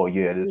that. Like, oh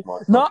yeah, this is my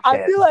No, son, I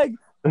feel Cassie. like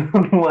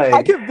I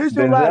Like can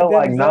visualize Denzel,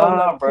 like Denzel like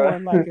nah, bro.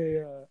 pulling like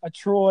a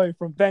Troy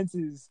from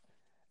Fences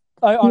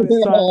on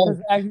his son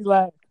because actually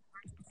like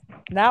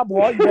now,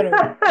 boy, you better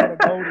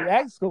go to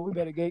acting school. We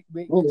better get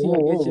your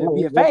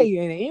BFA,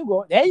 and then you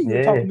go. There you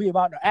can talk to Yeah, me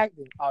about the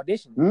acting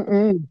audition.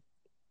 Mm-mm.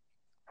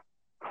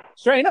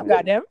 Straight up, yeah.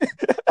 goddamn.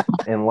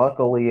 And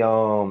luckily,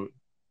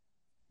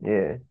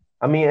 yeah.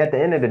 I mean, at the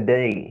end of the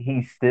day,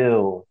 he's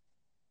still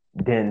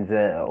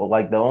Denzel.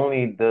 Like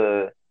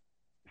the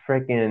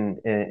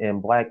freaking in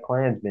Black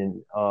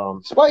Klansman,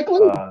 Spike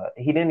Lee.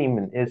 he didn't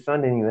even his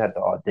son didn't even have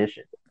to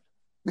audition.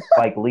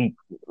 Spike Lee,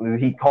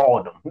 he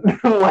called him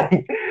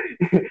like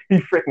he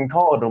freaking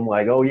called him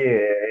like, oh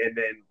yeah, and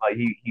then like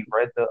he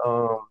read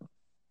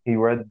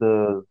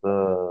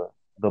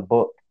the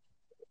book,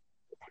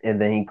 and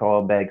then he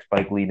called back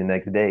Spike Lee the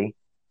next day,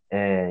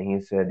 and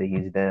he said that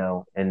he's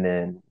down, and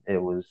then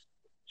it was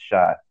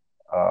shot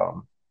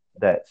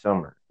that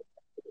summer.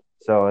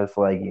 So it's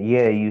like,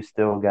 yeah, you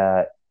still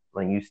got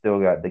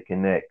the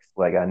connects.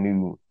 Like I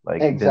knew,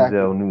 like Exactly.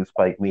 Denzel knew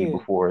Spike Lee Yeah.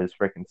 before his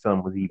freaking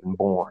son was even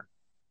born.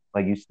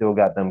 Like you still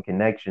got them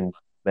connections.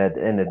 But at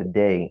the end of the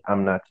day,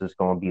 I'm not just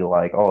gonna be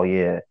like, oh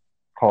yeah,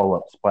 call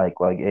up Spike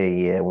like,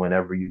 hey yeah,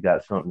 whenever you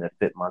got something that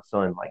fit my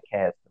son, like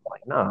cast him.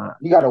 Like nah,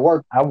 You got to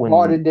work I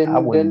harder wouldn't I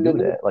than wouldn't the do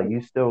next that. Like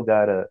you still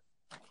gotta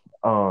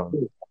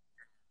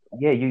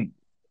yeah, you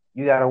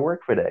gotta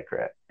work for that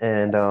crap.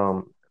 And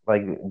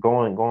like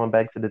going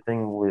back to the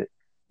thing with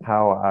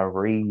how I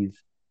raise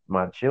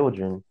my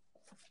children,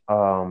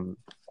 um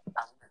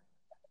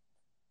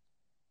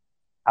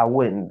I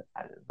wouldn't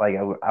like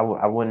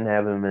I wouldn't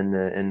have him in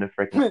the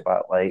freaking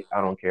spotlight.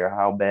 I don't care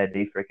how bad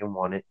they freaking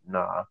want it.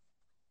 Nah.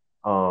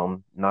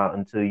 Not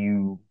until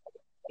you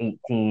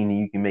 18 and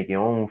you can make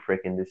your own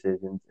freaking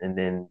decisions, and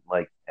then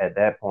like at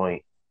that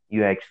point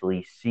you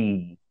actually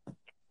see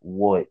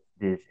what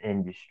this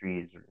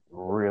industry is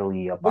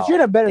really But you're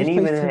in about. a better And place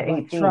even to at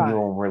like 18 you try.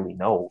 don't really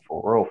know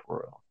for real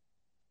for real.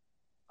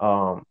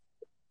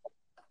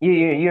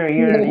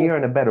 You're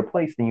in a better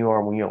place than you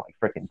are when you're like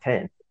freaking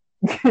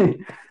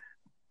 10.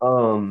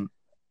 um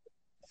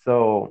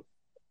so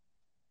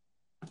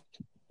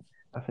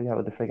I forgot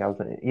what the frick I was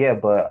saying. Yeah,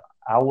 but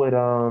I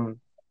wouldn't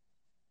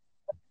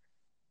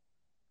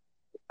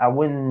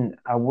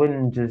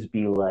just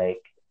be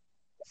like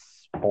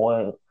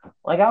spoiled.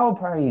 Like I would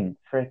probably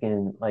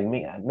freaking like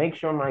make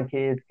sure my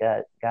kids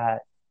got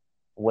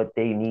what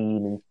they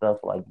need and stuff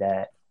like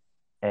that.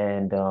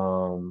 And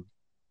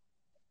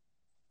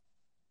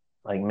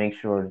like make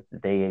sure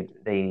that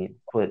they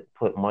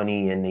put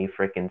money in a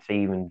freaking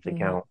savings Mm-hmm.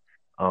 account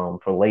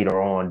for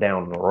later on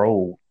down the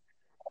road.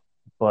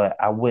 But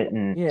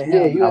Yeah, Yeah,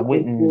 hell you no. I have to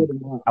wouldn't afford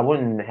them out. I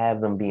wouldn't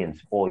have them being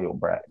spoiled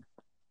brats.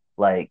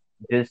 Like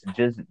just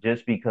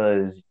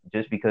because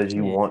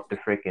you Yeah, want the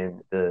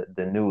freaking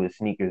the newest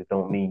sneakers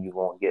don't mean you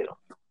won't get them.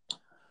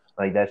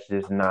 Like that's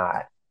just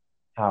not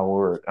how it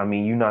works. I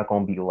mean, you're not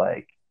gonna be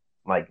like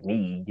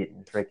me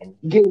getting freaking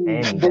Getting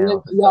hand me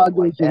downs and stuff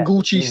like Balenciagas and that. But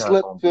Gucci you're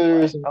not gonna be like,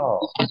 slippers and all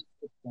oh, this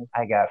stuff.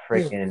 I got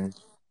yeah, freaking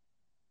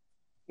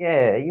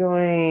yeah. You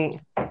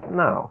ain't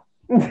no.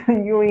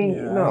 You ain't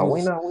yeah. I no. just,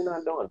 We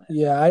not doing that.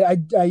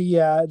 yeah,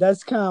 yeah.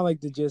 That's kind of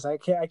like the gist. I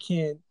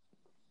can't.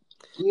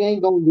 You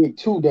ain't gonna get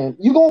too damn.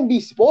 You gonna be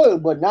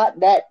spoiled, but not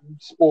that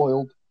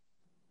spoiled.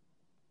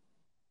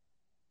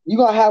 You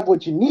gonna have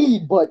what you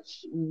need, but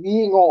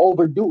you ain't gonna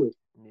overdo it.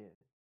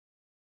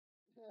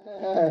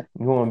 Yeah.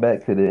 Going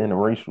back to the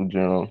interracial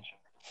journal.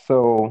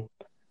 So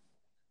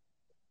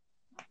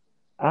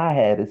I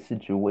had a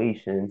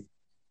situation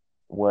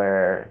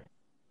where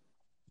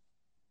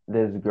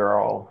this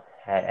girl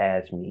had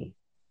asked me,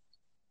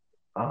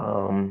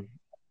 um,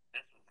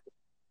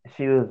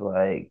 she was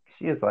like,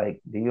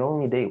 do you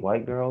only date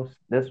white girls?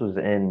 This was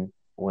in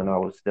when I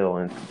was still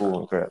in school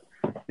and crap.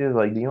 She was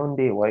like, do you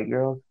only date white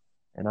girls?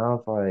 And I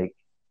was like,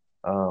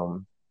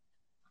 um,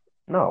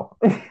 no.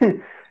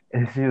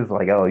 And she was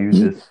like, oh, you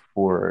just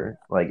for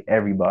like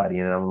everybody.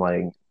 And I'm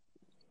like,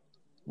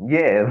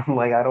 yeah,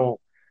 like I don't,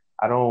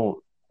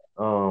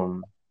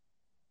 um,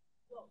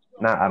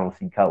 not I don't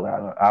see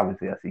color.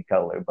 Obviously I see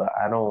color, but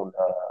I don't.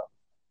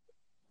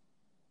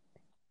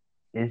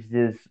 It's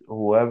just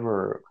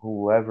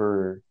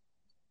whoever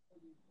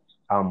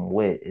I'm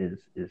with is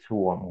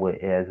who I'm with.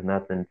 It has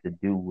nothing to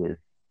do with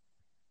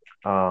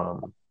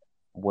um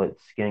what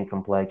skin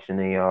complexion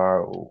they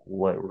are, or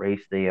what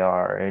race they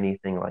are, or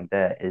anything like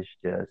that. It's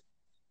just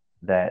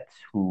that's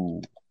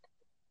who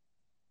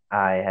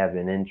I have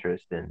an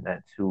interest in.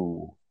 That's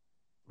who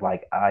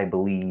like I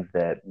believe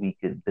that we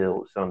could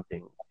build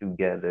something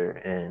together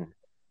and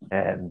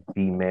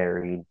be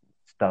married,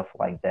 stuff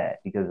like that.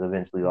 Because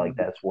eventually, like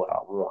that's what I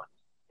want.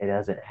 It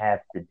doesn't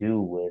have to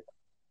do with,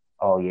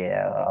 oh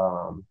yeah,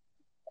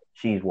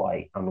 she's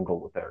white, I'm gonna go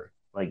with her.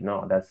 Like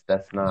no, that's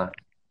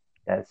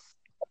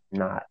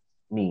not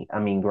me. I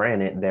mean,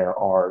 granted, there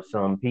are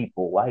some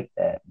people like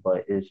that,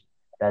 but it's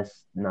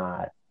that's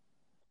not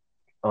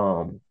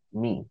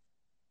me.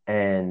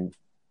 And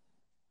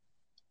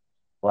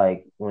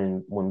like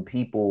when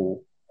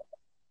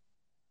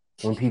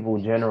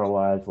people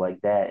generalize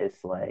like that,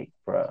 it's like,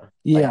 bruh,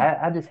 like Yeah,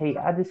 I just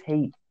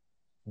hate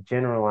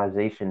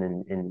generalization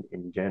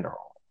in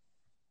general.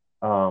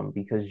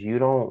 Because you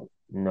don't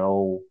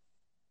know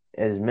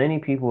as many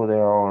people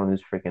there are on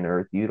this freaking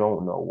earth, you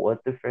don't know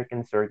what the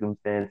freaking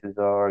circumstances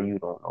are. You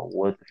don't know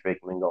what the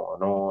freaking been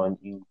going on.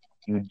 You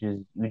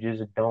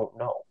just don't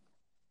know.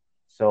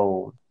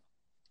 So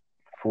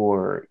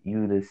for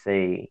you to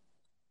say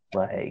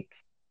like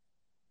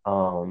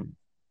um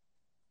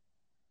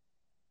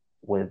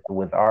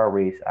with our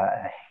race,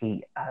 I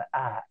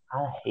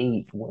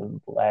hate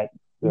when black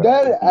girls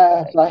That be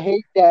ass, like, I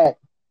hate that.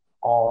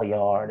 all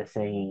y'all are the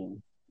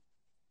same.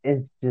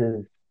 It's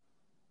just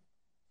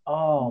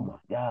oh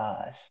my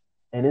gosh.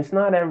 And it's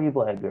not every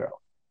black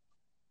girl,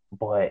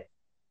 but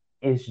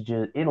it's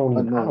just it don't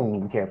even I don't Annoying.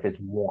 even care if it's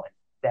one.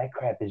 That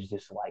crap is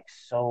just like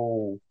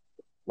so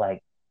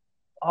like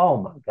oh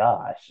my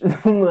gosh.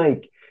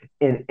 Like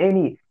in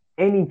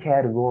any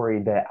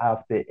category that I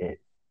fit in.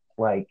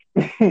 Like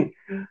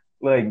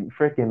like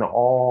freaking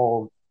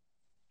all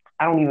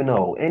I don't even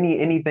know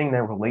anything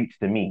that relates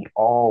to me.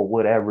 All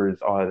whatevers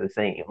are the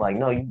same. Like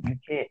no, you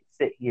can't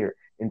sit here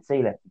and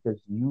say that because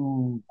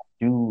you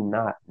do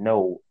not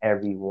know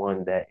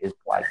everyone that is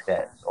like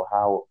that. So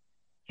how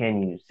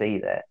can you say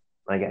that?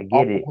 Like I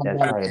get All it. of That's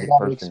that, probably the that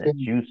person that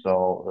experience. you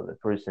saw or the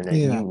person that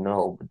yeah, you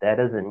know, but that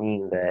doesn't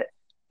mean that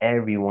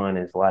everyone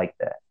is like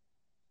that.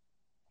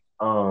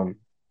 Um,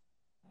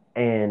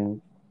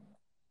 and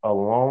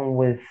along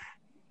with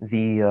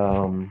the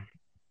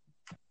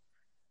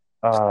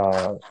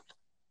uh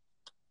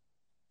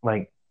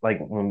like like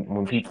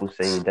when people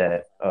say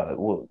that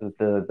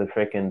the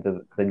freaking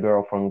the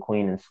girl from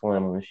Queen and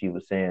Slim when she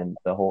was saying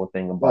the whole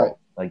thing Right. about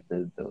like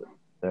the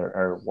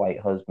her white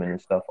husband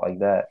and stuff like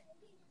that.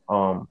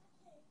 Um,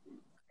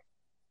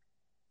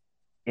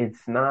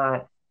 it's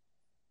not.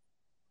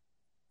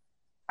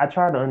 I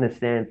try to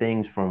understand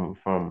things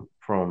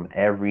from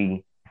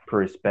every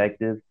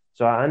perspective.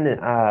 So I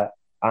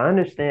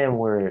understand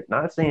where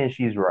not saying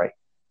she's right.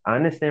 I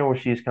understand where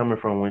she's coming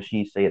from when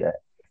she say that.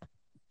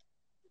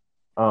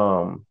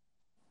 Um,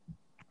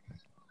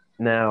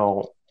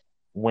 now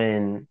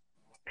when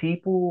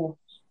people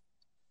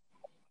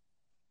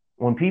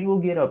when people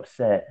get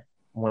upset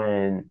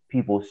when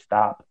people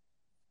stop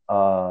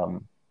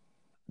um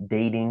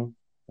dating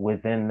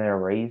within their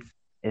race,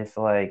 it's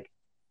like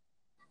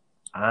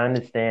I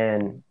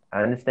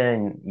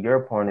understand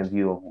your point of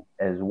view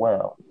as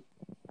well,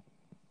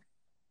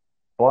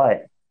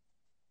 but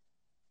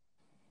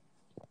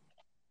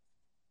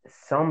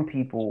some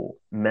people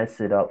mess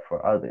it up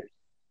for others.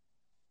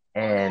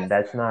 And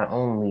that's not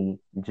only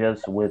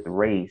just with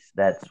race,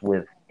 that's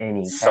with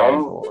any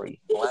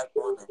category.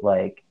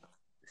 Like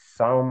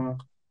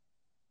some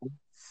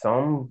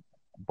some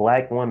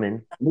black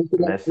women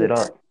mess it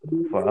up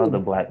for other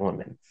black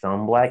women.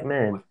 Some black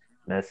men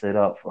mess it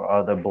up for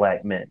other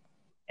black men.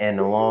 And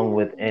along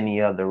with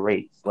any other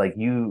race.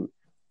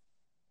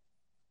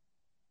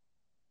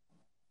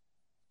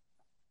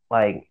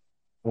 Like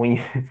when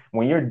you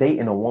when you're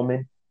dating a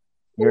woman,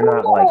 you're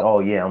not like, oh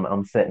yeah,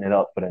 I'm setting it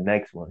up for the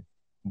next one.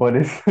 But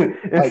it's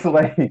it's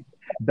Like, like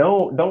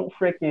don't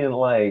freaking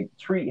like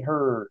treat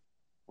her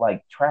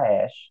like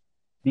trash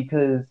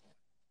because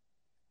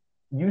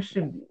you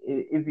should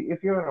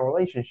if you're in a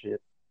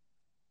relationship,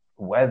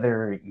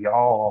 whether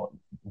y'all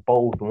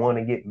both want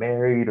to get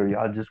married or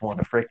y'all just want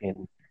to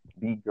freaking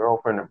be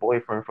girlfriend or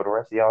boyfriend for the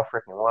rest of y'all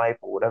freaking life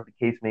or whatever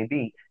the case may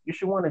be, you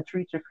should want to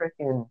treat your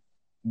freaking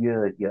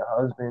your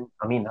husband.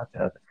 I mean, not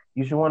your husband.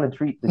 You should want to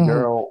treat the Mhm.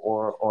 girl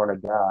or the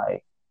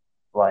guy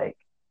like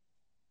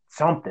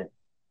something.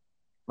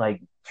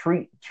 Like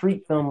treat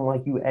them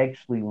like you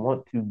actually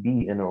want to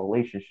be in a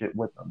relationship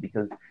with them.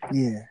 Because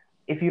Yeah.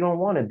 if you don't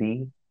want to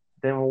be,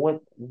 then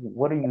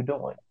what are you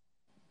doing?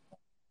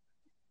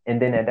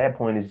 And then at that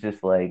point, it's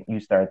just like you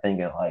start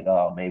thinking like,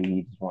 oh, maybe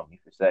he just want me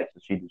for sex, or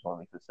she just want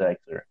me for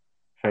sex, or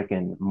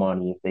freaking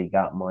money if they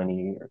got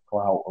money or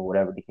clout or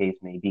whatever the case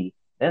may be.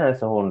 Then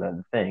that's a whole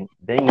other thing.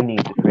 Then you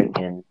need to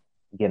freaking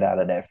get out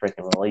of that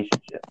freaking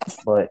relationship.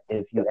 But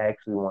if you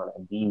actually want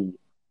to be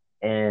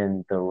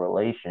in the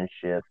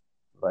relationship,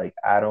 like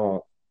I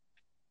don't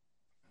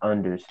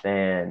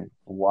understand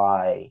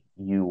why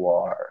you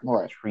are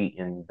right.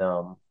 treating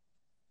them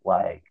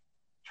like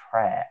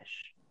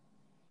trash.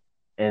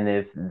 And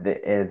if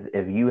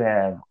you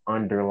have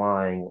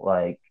underlying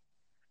like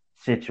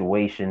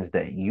situations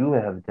that you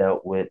have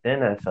dealt with, then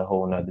that's a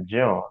whole nother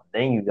job.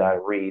 Then you gotta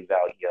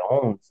reevaluate your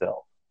own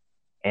self.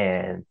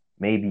 And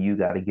maybe you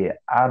gotta get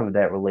out of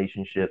that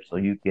relationship so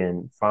you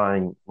can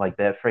find like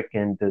that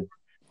freaking the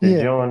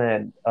Yeah. John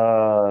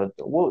that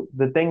what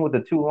the thing with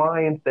the two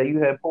lions that you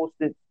had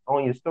posted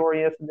on your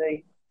story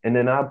yesterday, and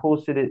then I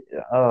posted it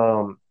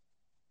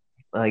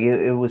like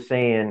it was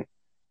saying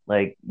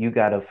like you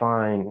gotta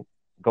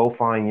go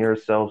find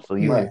yourself so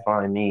you Yeah. can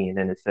find me, and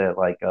then it said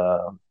like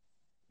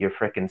your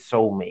freaking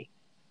soulmate.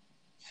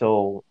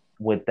 So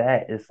with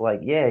that, it's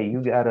like yeah,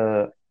 you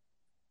gotta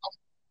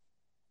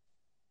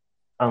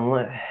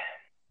unless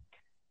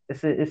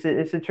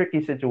it's a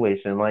tricky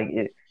situation. Like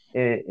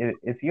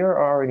if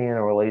you're already in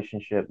a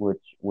relationship with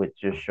with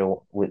your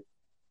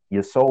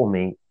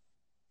soulmate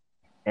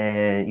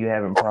and you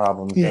having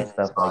problems and Yeah.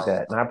 stuff like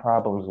that, not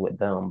problems with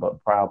them,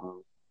 but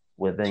problems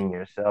within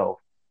yourself,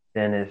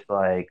 then it's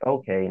like,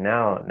 okay,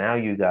 now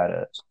you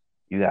gotta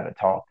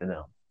talk to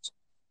them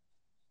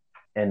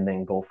and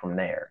then go from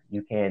there.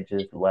 You can't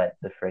just let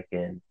the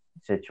freaking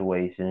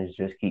situations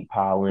just keep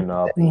piling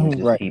up and you Mhm.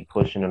 just Right. keep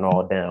pushing it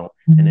all down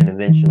and then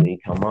eventually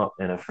come up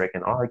in a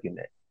freaking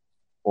argument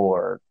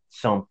or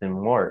something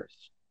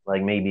worse.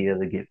 Like maybe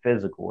it'll get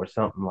physical or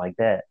something like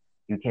that.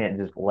 You can't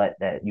just let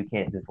that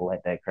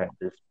crap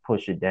just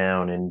push it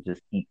down and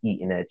just keep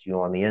eating at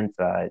you on the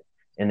inside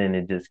and then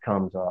it just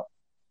comes up.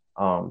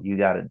 You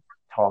gotta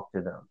talk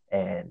to them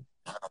and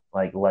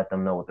like let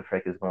them know what the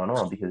frick is going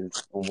on because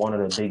one of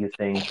the biggest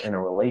things in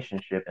a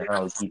relationship and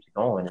how it keeps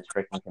going is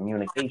freaking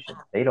communication.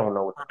 If they don't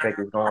know what the frick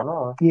is going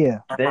on, Yeah.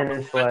 then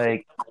it's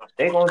like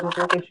they're gonna just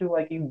look at you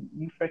like you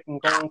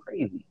freaking going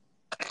crazy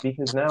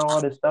because now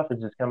all this stuff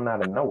is just coming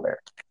out of nowhere.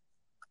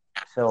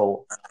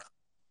 So,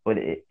 but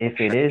if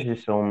it is your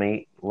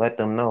soulmate, let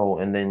them know,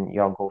 and then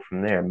y'all go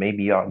from there.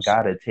 Maybe y'all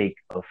gotta take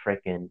a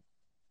freaking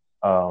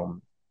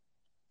um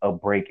a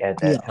break at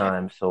that Yeah.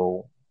 time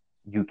so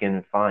you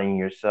can find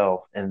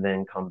yourself and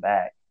then come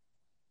back,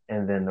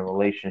 and then the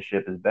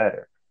relationship is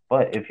better.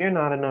 But if you're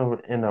not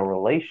in a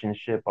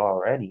relationship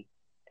already,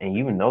 and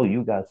you know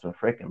you got some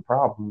freaking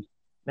problems,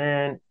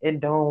 man, it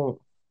don't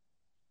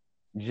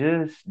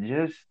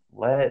just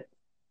let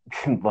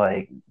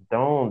like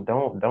don't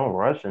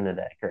rush into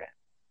that crap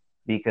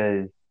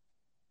because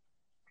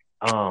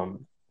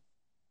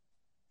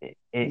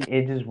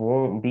it just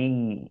won't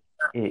be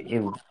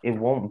it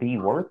won't be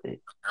worth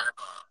it.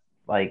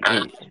 Like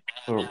it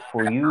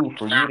for you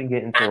to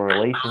get into a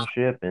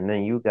relationship and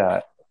then you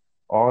got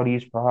all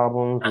these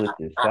problems with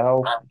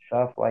yourself and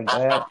stuff like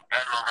that.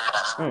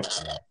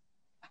 Mm-mm.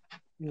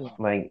 Yeah.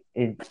 Like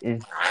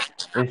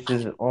it's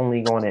just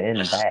only going to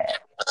end bad.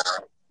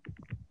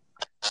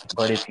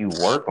 But if you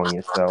work on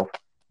yourself,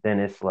 then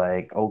it's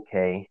like,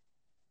 okay,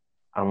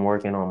 I'm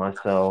working on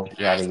myself,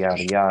 yada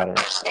yada yada.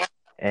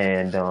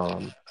 And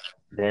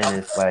then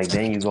it's like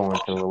then you go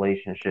into a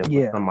relationship with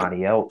Yeah.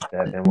 somebody else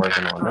that been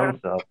working on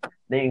themselves,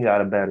 then you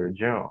got a better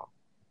job.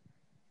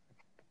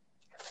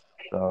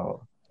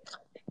 So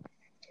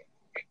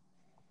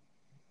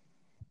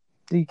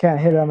You can't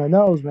hit it on the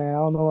nose, man. I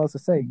don't know what else to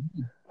say.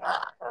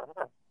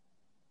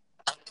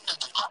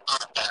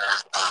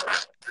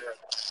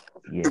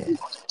 yeah.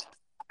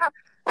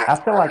 I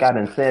feel like I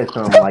done said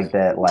something like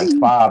that like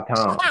 5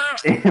 times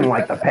in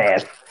like the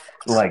past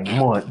like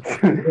months.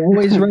 It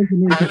always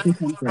resonates with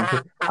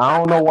something. I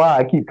don't know why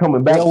I keep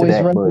coming It back to always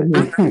that, but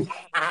resonates.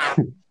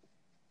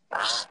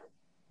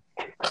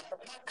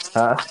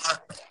 huh?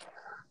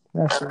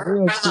 That's the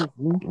real truth,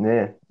 Luke.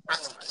 Yeah.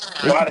 It's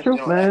Why the does truth,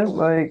 John man. echo?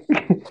 Like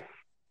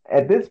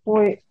at this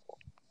point,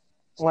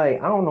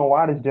 like I don't know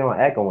why this joint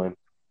echoing,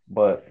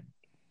 but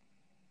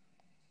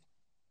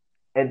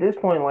at this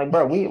point, like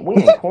bro, we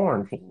in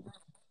quarantine.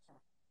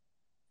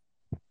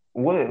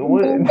 We What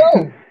gonna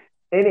go.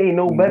 it ain't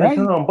no You better right.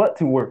 time but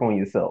to work on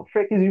yourself.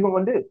 Frick is you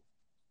gonna do?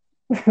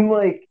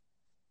 Like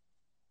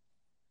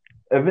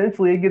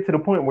eventually it gets to the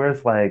point where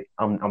it's like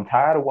I'm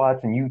tired of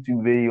watching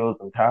YouTube videos,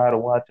 I'm tired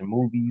of watching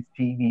movies,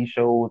 TV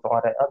shows, all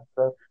that other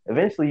stuff.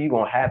 Eventually you're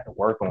gonna have to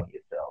work on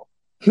yourself.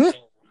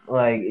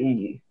 Like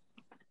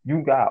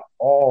you got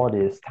all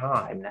this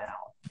time now.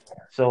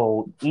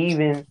 So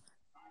even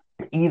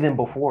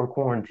before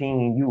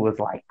quarantine, you was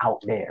like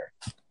out there,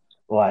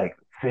 like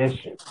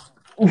fishing.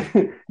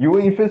 You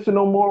ain't fishing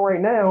no more right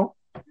now.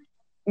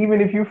 Even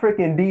if you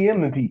freaking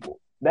DMing people,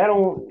 that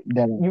don't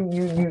That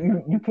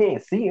you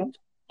can't see them.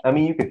 I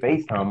mean, you can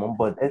FaceTime them,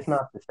 but it's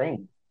not the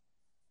same.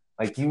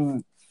 Like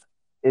you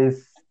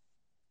is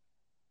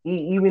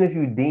even if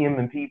you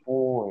DMing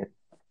people and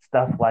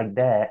stuff like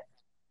that,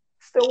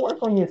 still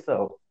work on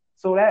yourself.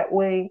 So that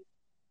way,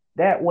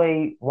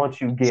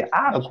 once you get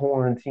out of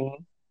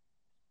quarantine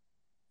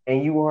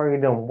and you already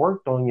done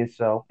worked on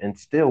yourself and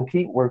still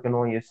keep working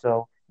on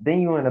yourself, then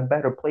you're in a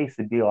better place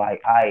to be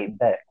like, I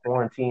bet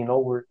quarantine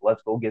over,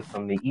 let's go get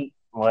something to eat.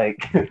 Like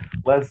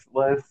let's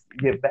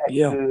get back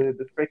Yeah. to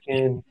the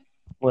freaking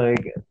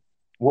like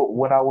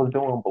what I was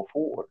doing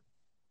before.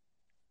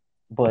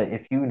 But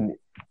if you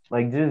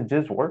like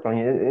just work on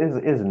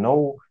it,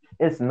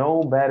 it's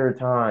no better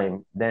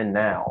time than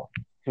now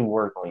to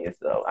work on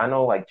yourself. I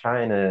know like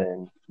China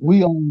and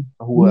we in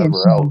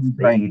whoever else, shambles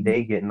right they now.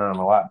 they getting on a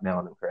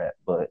lockdown and crap,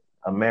 but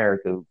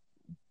America,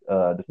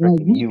 the Like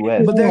freaking we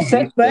U.S. But still they're we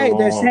still hey,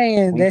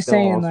 on we they're still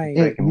saying on some like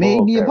it freaking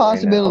may be a bullcrap right now.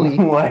 possibility,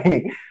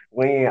 Like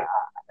we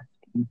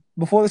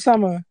before the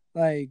summer,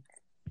 like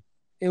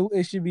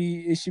it should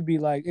be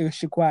like it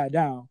should quiet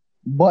down.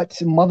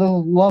 but mother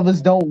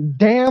lovers don't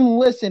damn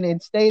listen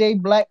and stay they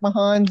black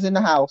behinds in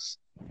the house.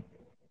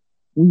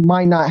 We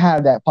might not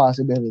have that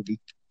possibility.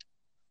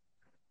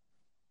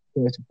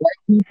 Because black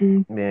people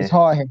is yeah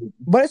hard headed.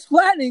 But it's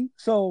flattening,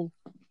 so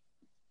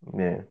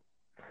yeah.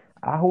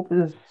 I hope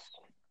it's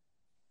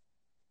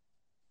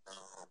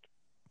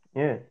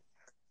yeah.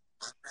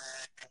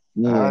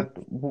 Yeah.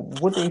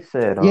 What they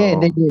said Yeah,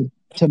 they did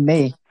to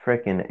May.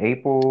 freaking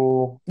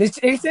April. they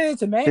said it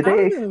to May. Did I they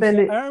don't remember. extend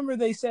I it remember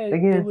they said it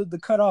again? was the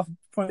cutoff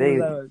point was They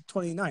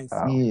 29th.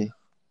 oh Yeah.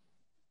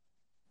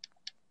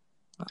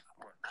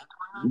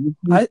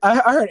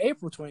 I heard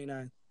April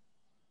 29th.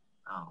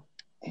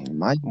 It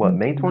might what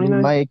May it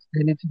 29th? might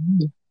extend it to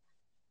me.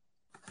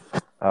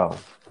 Oh,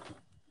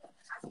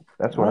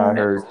 that's what I Oh,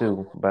 heard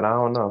too, but I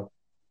don't know.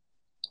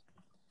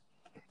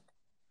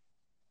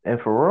 And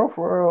for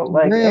real,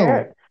 like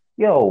Real.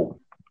 yo,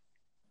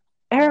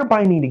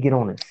 everybody need to get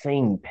on the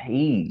same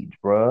page,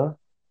 bruh.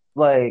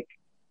 Like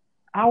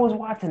I was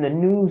watching the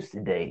news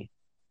today,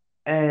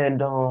 and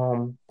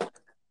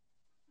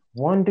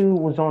one dude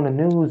was on the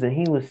news and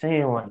he was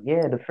saying like,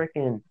 yeah, the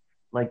freaking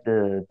like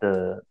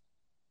the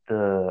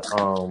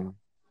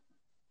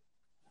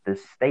the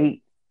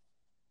state,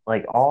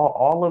 like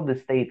all of the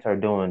states are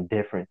doing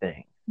different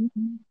things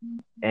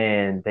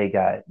and they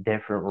got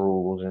different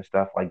rules and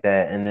stuff like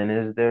that. And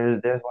then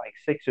there's like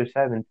 6 or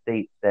 7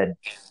 states that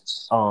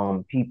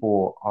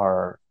people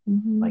are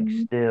like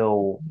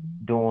still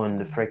doing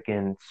the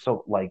freaking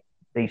so like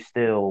they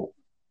still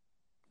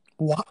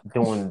what?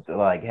 doing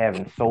like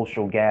having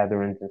social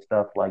gatherings and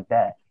stuff like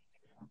that.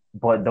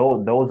 But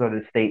those are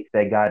the states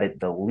that got it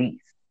the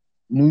least.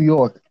 New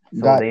York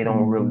So got the they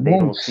don't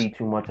most. see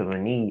too much of a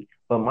need.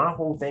 But my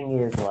whole thing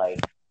is like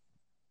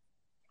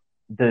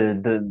the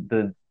the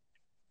the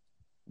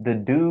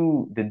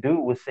the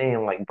dude was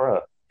saying like,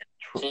 bruh,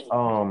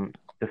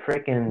 the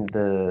freaking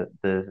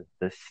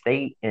the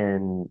state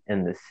and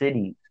the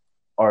cities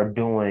are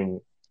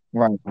doing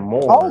Right. Oh,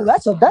 more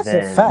that's a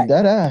than fact.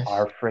 That ass.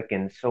 our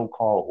freaking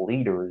so-called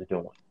leaders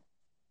doing.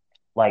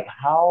 Like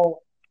how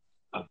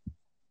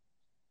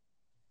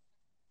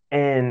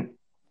and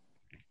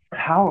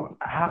how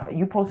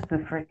you supposed to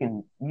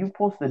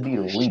be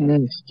the leader,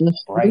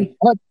 Just right?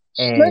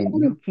 straight And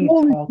utter you keep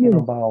talking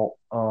foolishness. about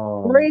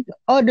Straight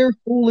utter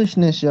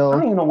foolishness, I yo.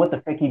 don't even know what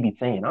the frick he be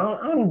saying. I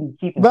don't even be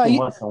keeping But too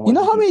much on you what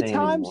know he how be many saying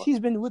times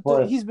anymore.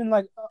 But he's been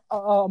like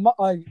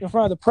in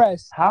front of the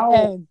press how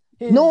and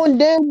his Knowing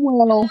damn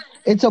well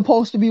it's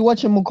supposed to be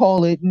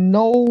whatchamacallit,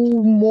 no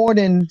more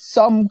than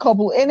some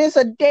couple, and it's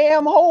a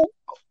damn whole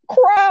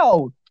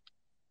crowd.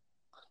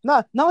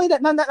 not only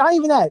that, not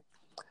even that.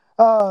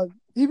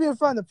 He been in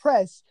front of the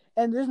press,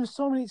 and there's been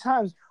so many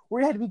times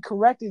where he had to be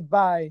corrected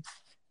by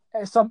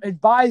some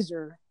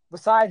advisor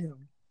beside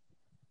him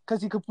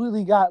because he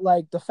completely got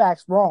like the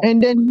facts wrong.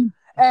 And then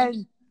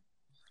And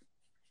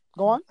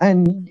go on.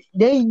 and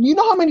they, you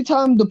know how many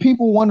times the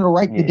people wanted to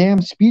write the yeah.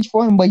 damn speech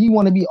for him, but he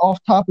want to be off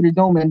top of the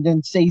dome and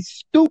then say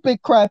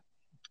stupid crap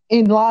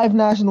in live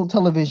national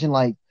television.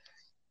 Like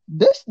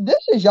this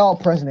is y'all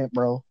president,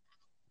 bro.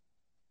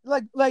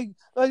 Like,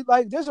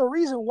 there's a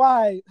reason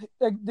why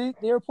like,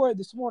 they reported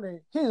this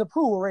morning his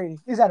approval rating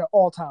is at an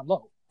all-time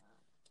low.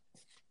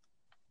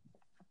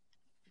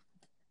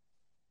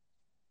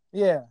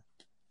 Yeah,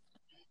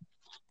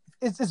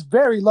 it's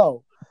very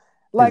low. His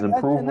Like, and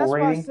approval that's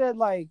why I rating? said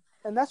like,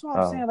 and that's why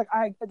I'm Oh. saying like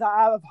I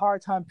have a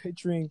hard time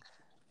picturing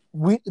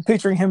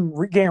him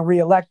getting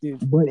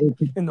reelected But it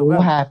could in still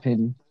November.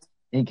 happen.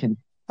 It can.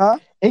 Huh?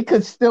 It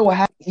could still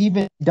happen.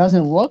 Even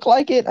doesn't look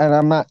like it, and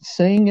I'm not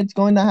saying it's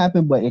going to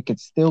happen, but it could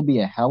still be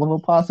a hell of a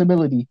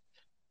possibility.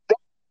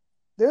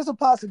 There's a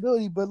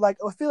possibility, but like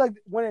I feel like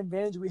one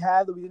advantage we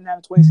have that we didn't have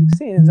in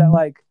 2016 is that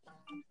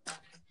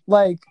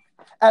like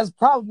as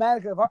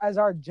problematic as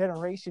our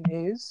generation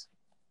is,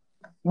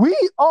 we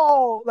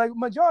all like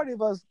majority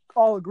of us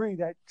all agree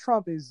that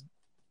Trump is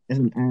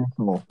An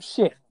asshole.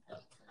 shit.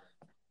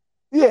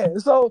 Yeah,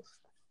 so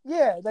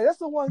yeah, like that's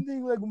the one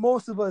thing like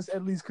most of us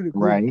at least could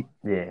agree Right.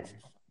 on. Yeah.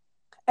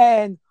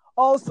 And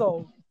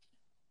also,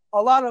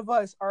 a lot of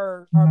us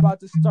are about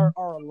to start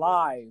our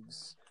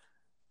lives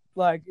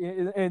like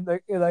in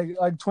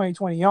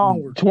 2020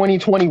 onward.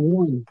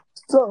 2021.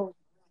 So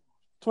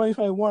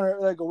 2021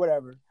 or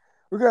whatever.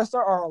 We're gonna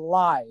start our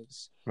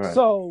lives. Right.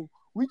 So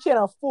we can't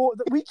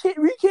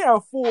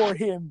afford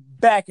him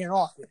back in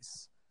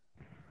office.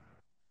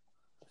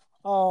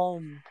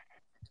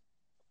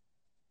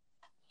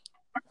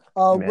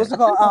 What's it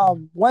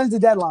called? When's the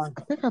deadline?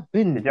 I think I've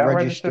been Did y'all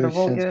register to registered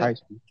vote since yet? high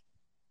school.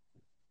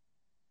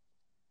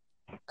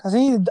 Cause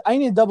I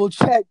need to double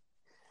check.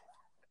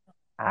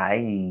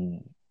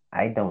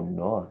 I don't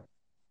know.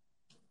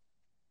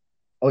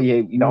 Oh yeah,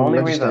 you The want to only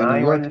reason register in I New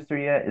ain't York?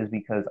 registered yet is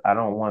because I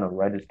don't want to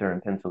register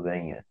in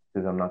Pennsylvania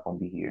because I'm not gonna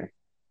be here.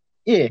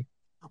 Yeah.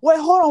 Wait,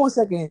 hold on one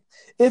second.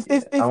 Unless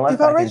If I I can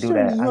do register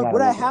in that, New I York, gotta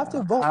would I look. have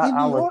to vote in New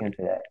I'll look York?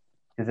 into that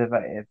because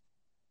if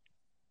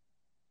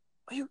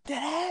Are you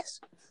dead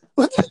ass?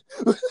 What the-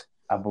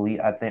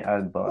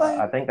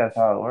 I think that's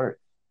how it works.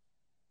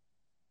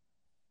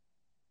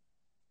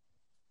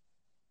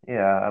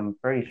 Yeah, I'm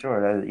pretty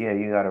sure that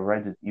you gotta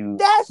register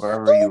That's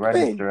wherever you stupid.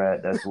 register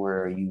at. That's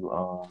where you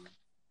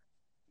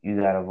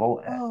gotta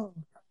vote at. Oh,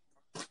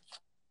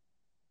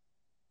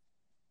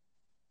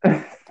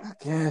 I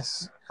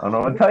guess. I don't know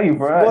what to tell you,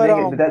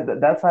 bro. But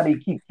That's how they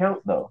keep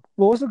count, though.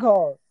 what's it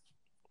called?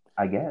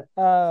 I guess.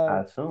 I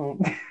Uh,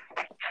 assume.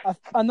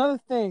 another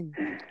thing,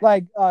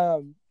 like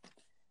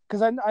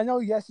because I know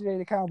yesterday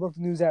they kind of broke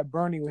the news that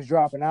Bernie was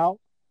dropping out.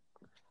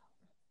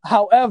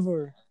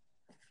 However,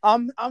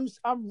 I'm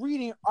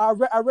reading. I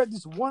read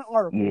this one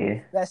article Yeah.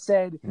 that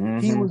said he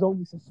Mm-hmm. was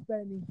only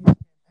suspending his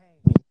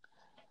campaign,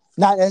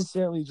 not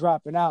necessarily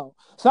dropping out.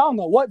 So I don't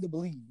know what to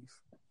believe.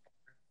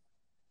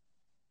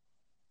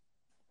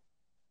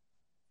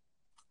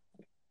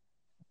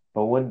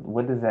 But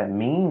what does that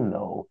mean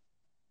though?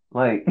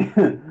 Like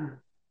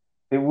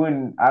it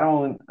wouldn't. I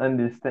don't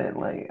understand.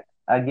 Like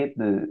I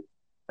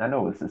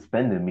know what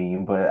suspended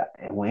mean, but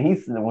when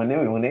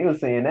they were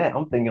saying that,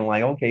 I'm thinking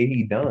like, okay,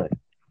 he done.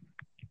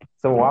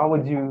 So why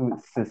would you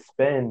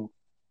suspend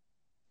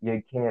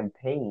your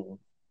campaign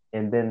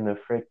and then the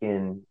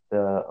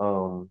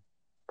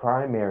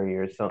primary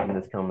or something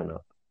that's coming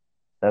up?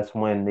 That's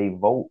when they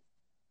vote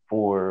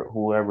for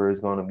whoever is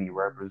going to be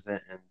representing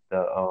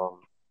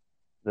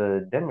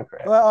the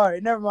Democrats. Well, all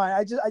right, never mind.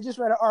 I just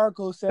read an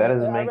article That said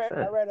doesn't I make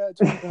read sense. a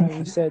tweet and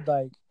he said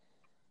like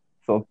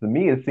So to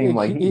me, it seemed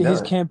like he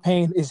his done.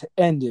 campaign is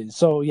ended.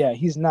 So yeah,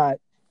 he's not.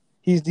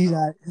 He's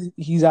out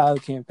of the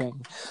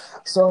campaign.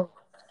 So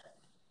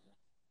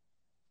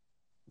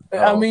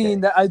I Oh,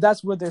 mean okay.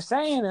 that's what they're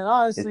saying. And Is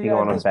honestly, he at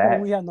going to this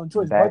point, we have no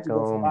choice but back to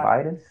go for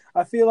Biden. Biden?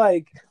 I feel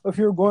like if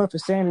you're going for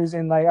Sanders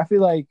and like I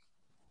feel like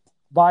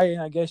Biden,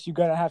 I guess you're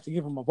gonna have to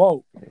give him a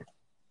vote.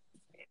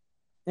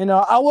 You know,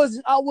 I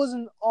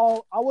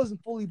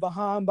wasn't fully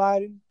behind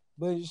Biden,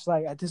 but it's just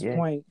like at this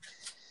point,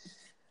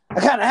 I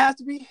kind of have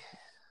to be.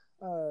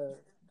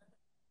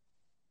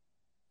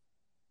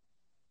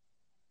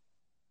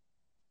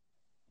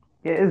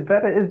 Yeah, it's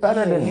better. It's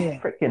better than Yeah.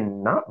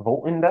 freaking not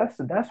voting.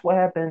 That's what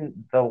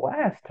happened the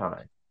last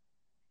time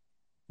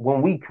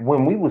when we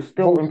was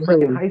still Vote in for freaking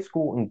Hillary. high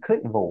school and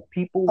couldn't vote. A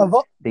People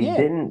vote. Yeah.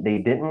 they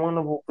didn't want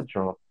to vote for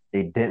Trump.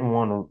 They didn't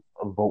want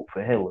to vote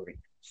for Hillary.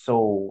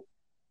 So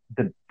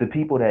the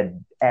people that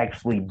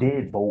actually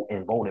did vote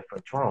and voted for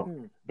Trump,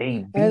 Hmm.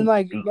 they And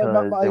beat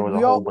because there was a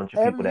we whole all bunch of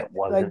people every that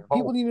wasn't people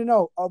voting. need to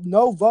know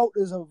no vote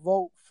is a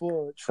vote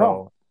for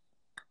Trump. So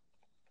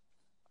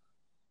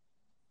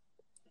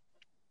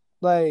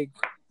Like,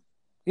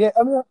 yeah,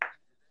 I mean,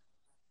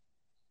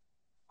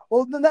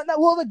 well,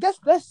 like that's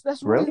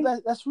really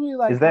really, that's really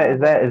like is that kind is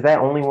of a that is that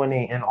only when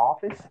they in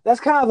office? that's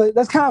kind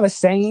of a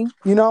saying,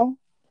 you know.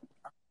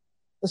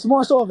 It's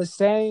more so of a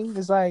saying.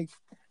 It's like,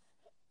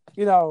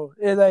 you know,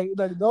 it like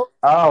no,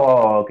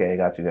 Okay,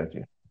 got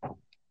you.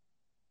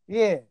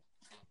 yeah,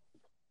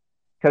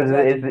 Because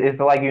exactly. it's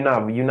like you're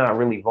not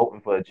really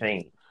voting for a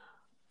change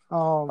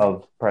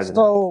of president.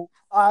 So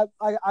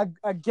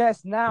I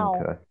guess now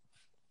Okay.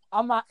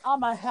 I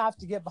might have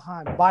to get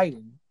behind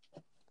Biden,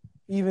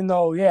 even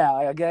though yeah,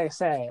 like I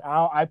said,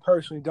 I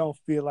personally don't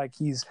feel like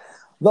he's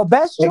the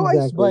best choice,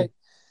 Exactly. but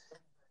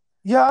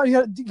yeah,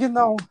 you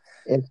know,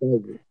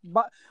 Exactly.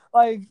 but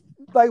like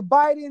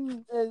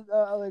Biden is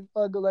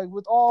like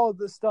with all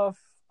the stuff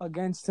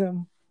against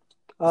him,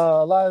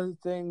 a lot of the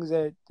things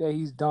that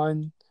he's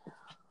done,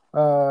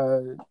 uh,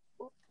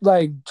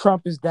 like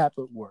Trump is that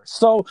but worse.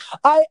 So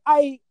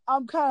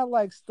I'm kind of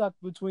like stuck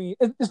between.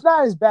 It's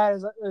not as bad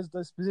as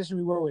this position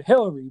we were with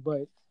Hillary,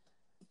 but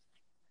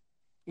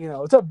you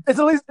know, it's at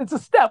least it's a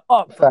step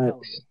up from Hillary.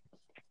 Facts.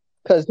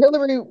 Because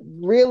Hillary,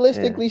 Yeah.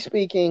 realistically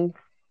speaking,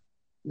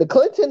 the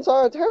Clintons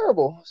are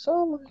terrible.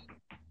 So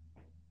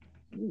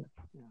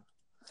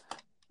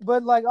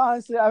But like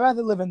honestly, I'd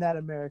rather live in that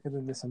America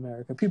than this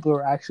America. People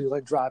are actually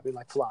like dropping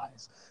like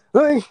flies.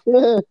 Like,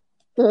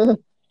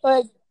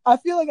 like I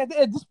feel like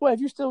at this point, if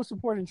you're still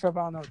supporting Trump,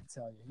 I don't know what to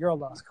tell you. You're a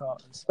lost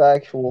cause.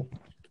 factual.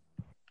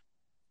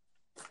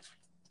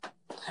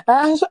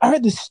 I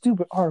read this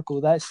stupid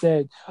article that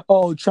said,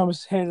 "Oh,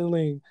 Trump's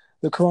handling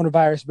the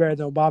coronavirus better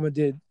than Obama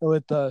did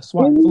with the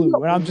swine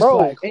flu," and I'm just Bro,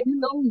 like, and you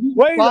know he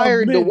 "Wait a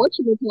fired the minute."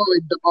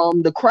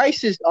 whatchamacallit, the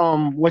crisis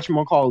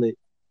whatchamacallit,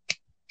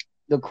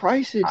 the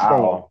crisis thing.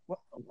 How?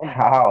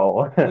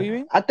 How? What do you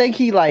mean? I think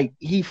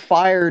he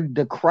fired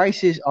the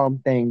crisis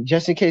thing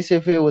just in case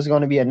if it was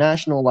going to be a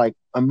national like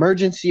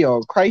emergency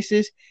or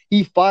crisis.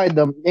 He fired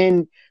them,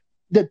 and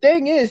the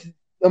thing is,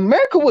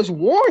 America was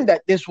warned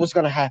that this was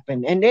going to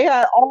happen, and they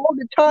had all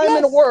the time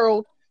in the Yes,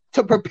 world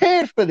to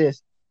prepare for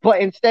this.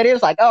 But instead, it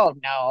was like, oh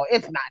no,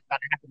 it's not going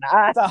to happen to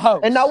us. it's a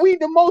And now hoax. we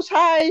the most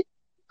high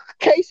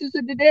cases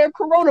of the damn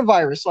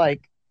coronavirus.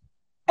 Like,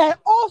 And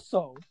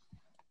also,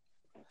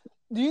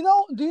 do you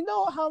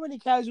know how many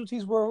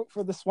casualties were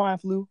for the swine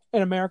flu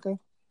in America?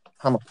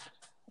 how much?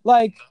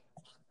 Like,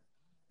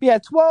 yeah,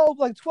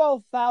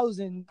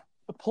 12,000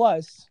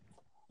 plus,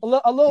 a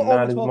little over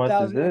Not as much as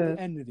 12,000 at the this.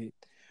 end of it.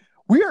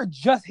 We are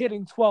just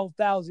hitting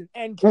 12,000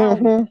 and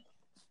counting. Mm-hmm.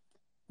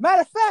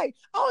 Matter of fact,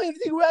 I don't even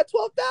think we're at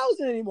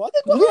 12,000 anymore. I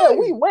think we're Yeah,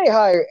 we higher. way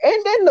higher.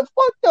 And then the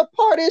fucked up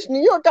part is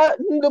New York got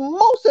the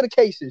most of the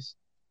cases.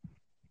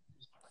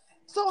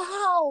 So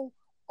how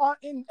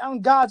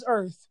on God's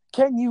earth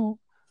can you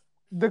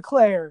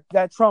declare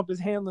that Trump is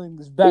handling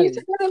this He's better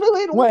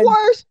handling it when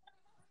worse.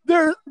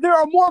 there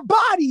are more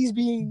bodies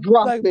being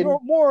like Dropping.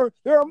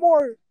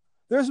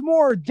 there's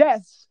more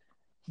deaths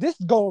this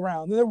go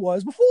around than there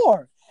was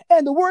before.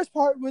 And the worst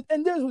part with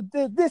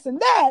this and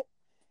that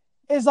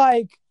is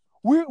like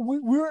we're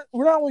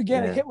not only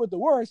getting Yeah. hit with the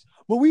worst,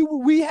 but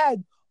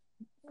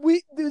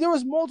there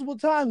was multiple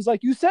times,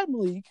 like you said,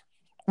 Malik,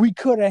 we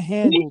could have We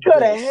handled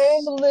could have this.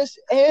 handled this,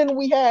 and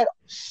we had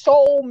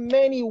so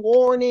many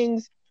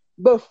warnings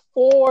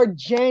before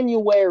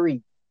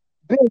January.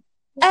 And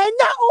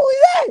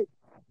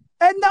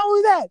not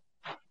only that,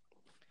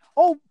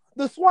 oh,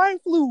 the swine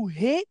flu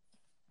hit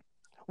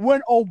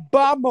when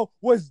Obama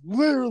was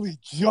literally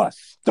just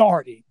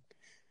starting.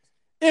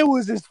 It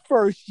was his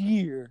first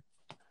year.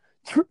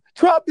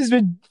 Trump has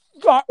been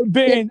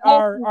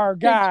our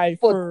guy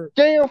for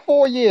damn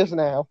 4 years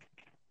now.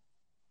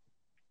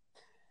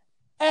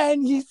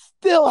 and he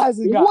still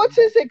hasn't gotten What's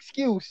his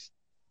excuse?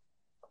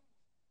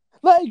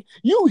 like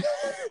you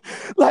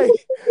like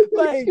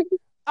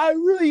I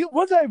really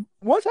once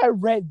I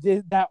read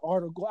that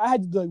article, I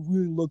had to like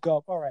really look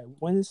up. All right,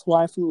 when did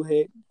swine flu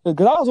hit?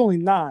 Because I was only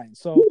 9,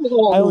 so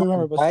I only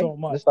remember but so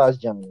much. Besides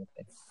Johnny,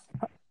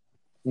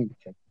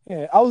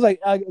 Yeah, I was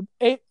like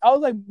 8. I was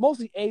like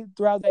mostly 8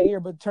 throughout that year,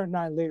 but turned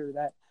 9 later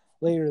that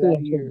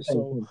year.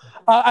 So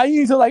I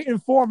need to like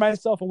inform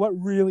myself of what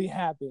really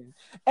happened.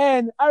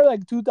 And I was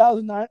like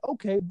 2009.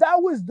 Okay,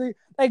 that was the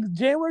like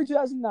January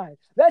 2009.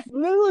 That's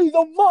literally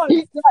the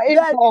month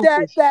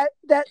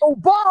that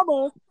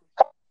Obama.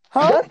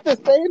 Huh? That's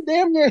the same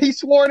damn year he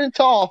swore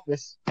into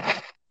office.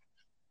 That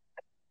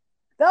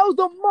was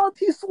the month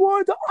he swore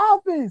into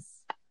office.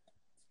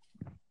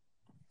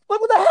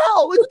 Like what the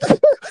hell?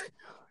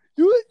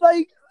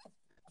 Like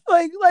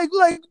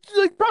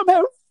Trump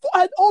had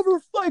had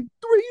over like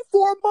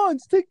 3-4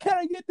 months to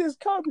kind of get this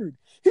covered.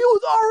 He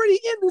was already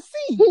in the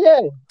seat.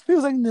 Yeah. He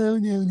was like, no.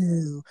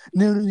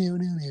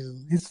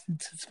 It's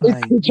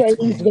fine. It's the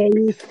Chinese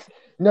virus.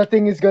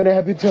 Nothing is gonna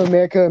happen to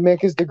America.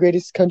 America's the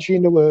greatest country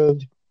in the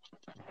world.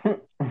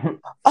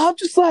 I'm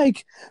just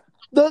like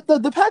those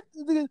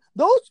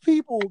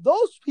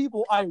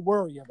people I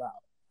worry about.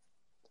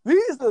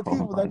 These are the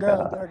people that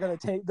are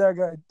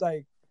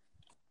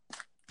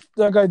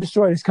gonna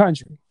destroy this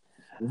country.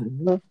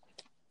 Mm-hmm.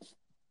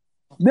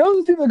 Those are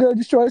the people that are gonna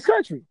destroy this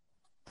country.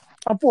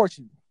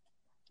 Unfortunately.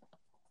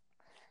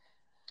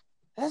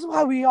 That's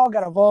why we all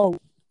gotta vote.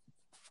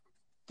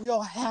 We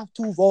all have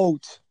to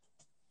vote.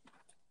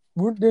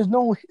 There's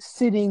no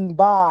sitting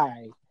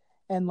by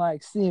and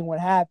like seeing what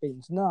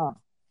happens. No.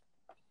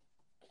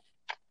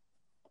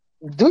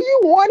 Do you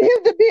want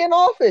him to be in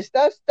office?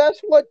 That's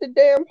what the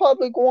damn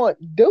public want.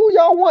 Do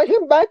y'all want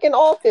him back in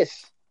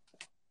office?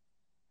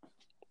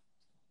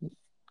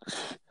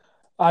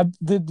 At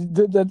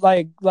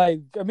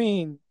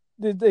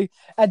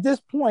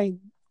this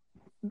point,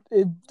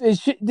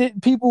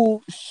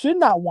 people should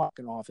not walk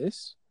in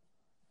office,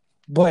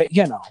 but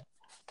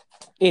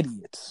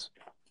idiots.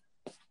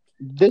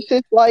 This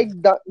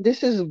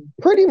is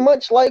pretty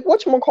much like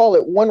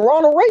whatchamacallit when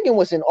Ronald Reagan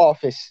was in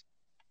office.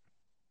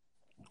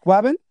 What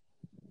happened?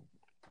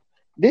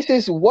 This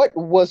is like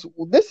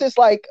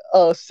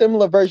a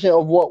similar version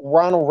of what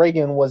Ronald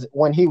Reagan was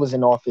when he was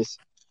in office.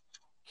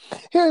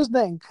 Here's the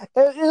thing.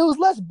 It was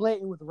less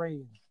blatant with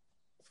Reagan.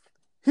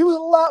 He was a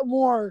lot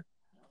more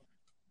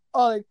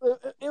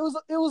it was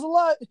a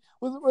lot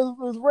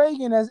with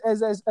Reagan as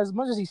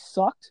much as he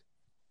sucked.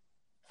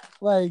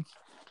 Like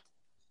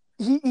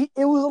it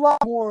was a lot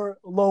more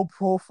low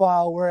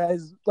profile,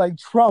 whereas like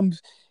Trump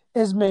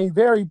has made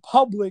very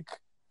public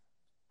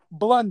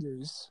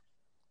blunders,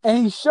 and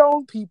he's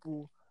shown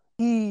people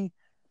he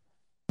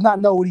does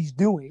not know what he's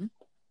doing.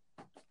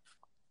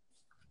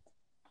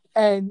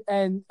 And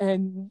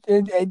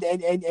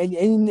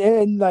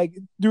like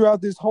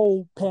throughout this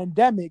whole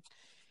pandemic,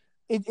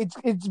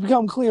 it's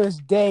become clear as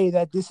day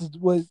that this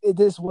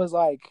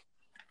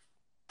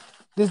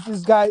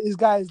guy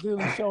is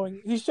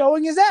literally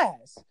showing his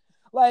ass.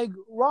 Like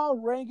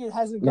Ronald Reagan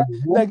hasn't got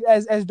like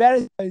as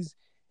bad as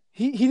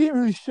he didn't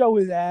really show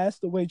his ass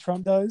the way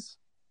Trump does.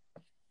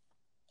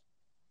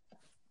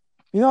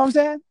 You know what I'm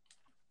saying?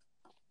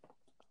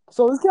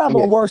 So it's kind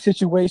of a worse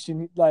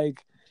situation,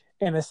 like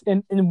in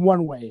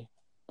one way.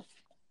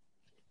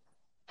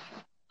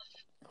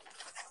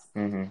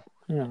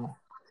 Mm-hmm.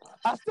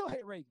 I still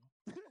hate Reagan.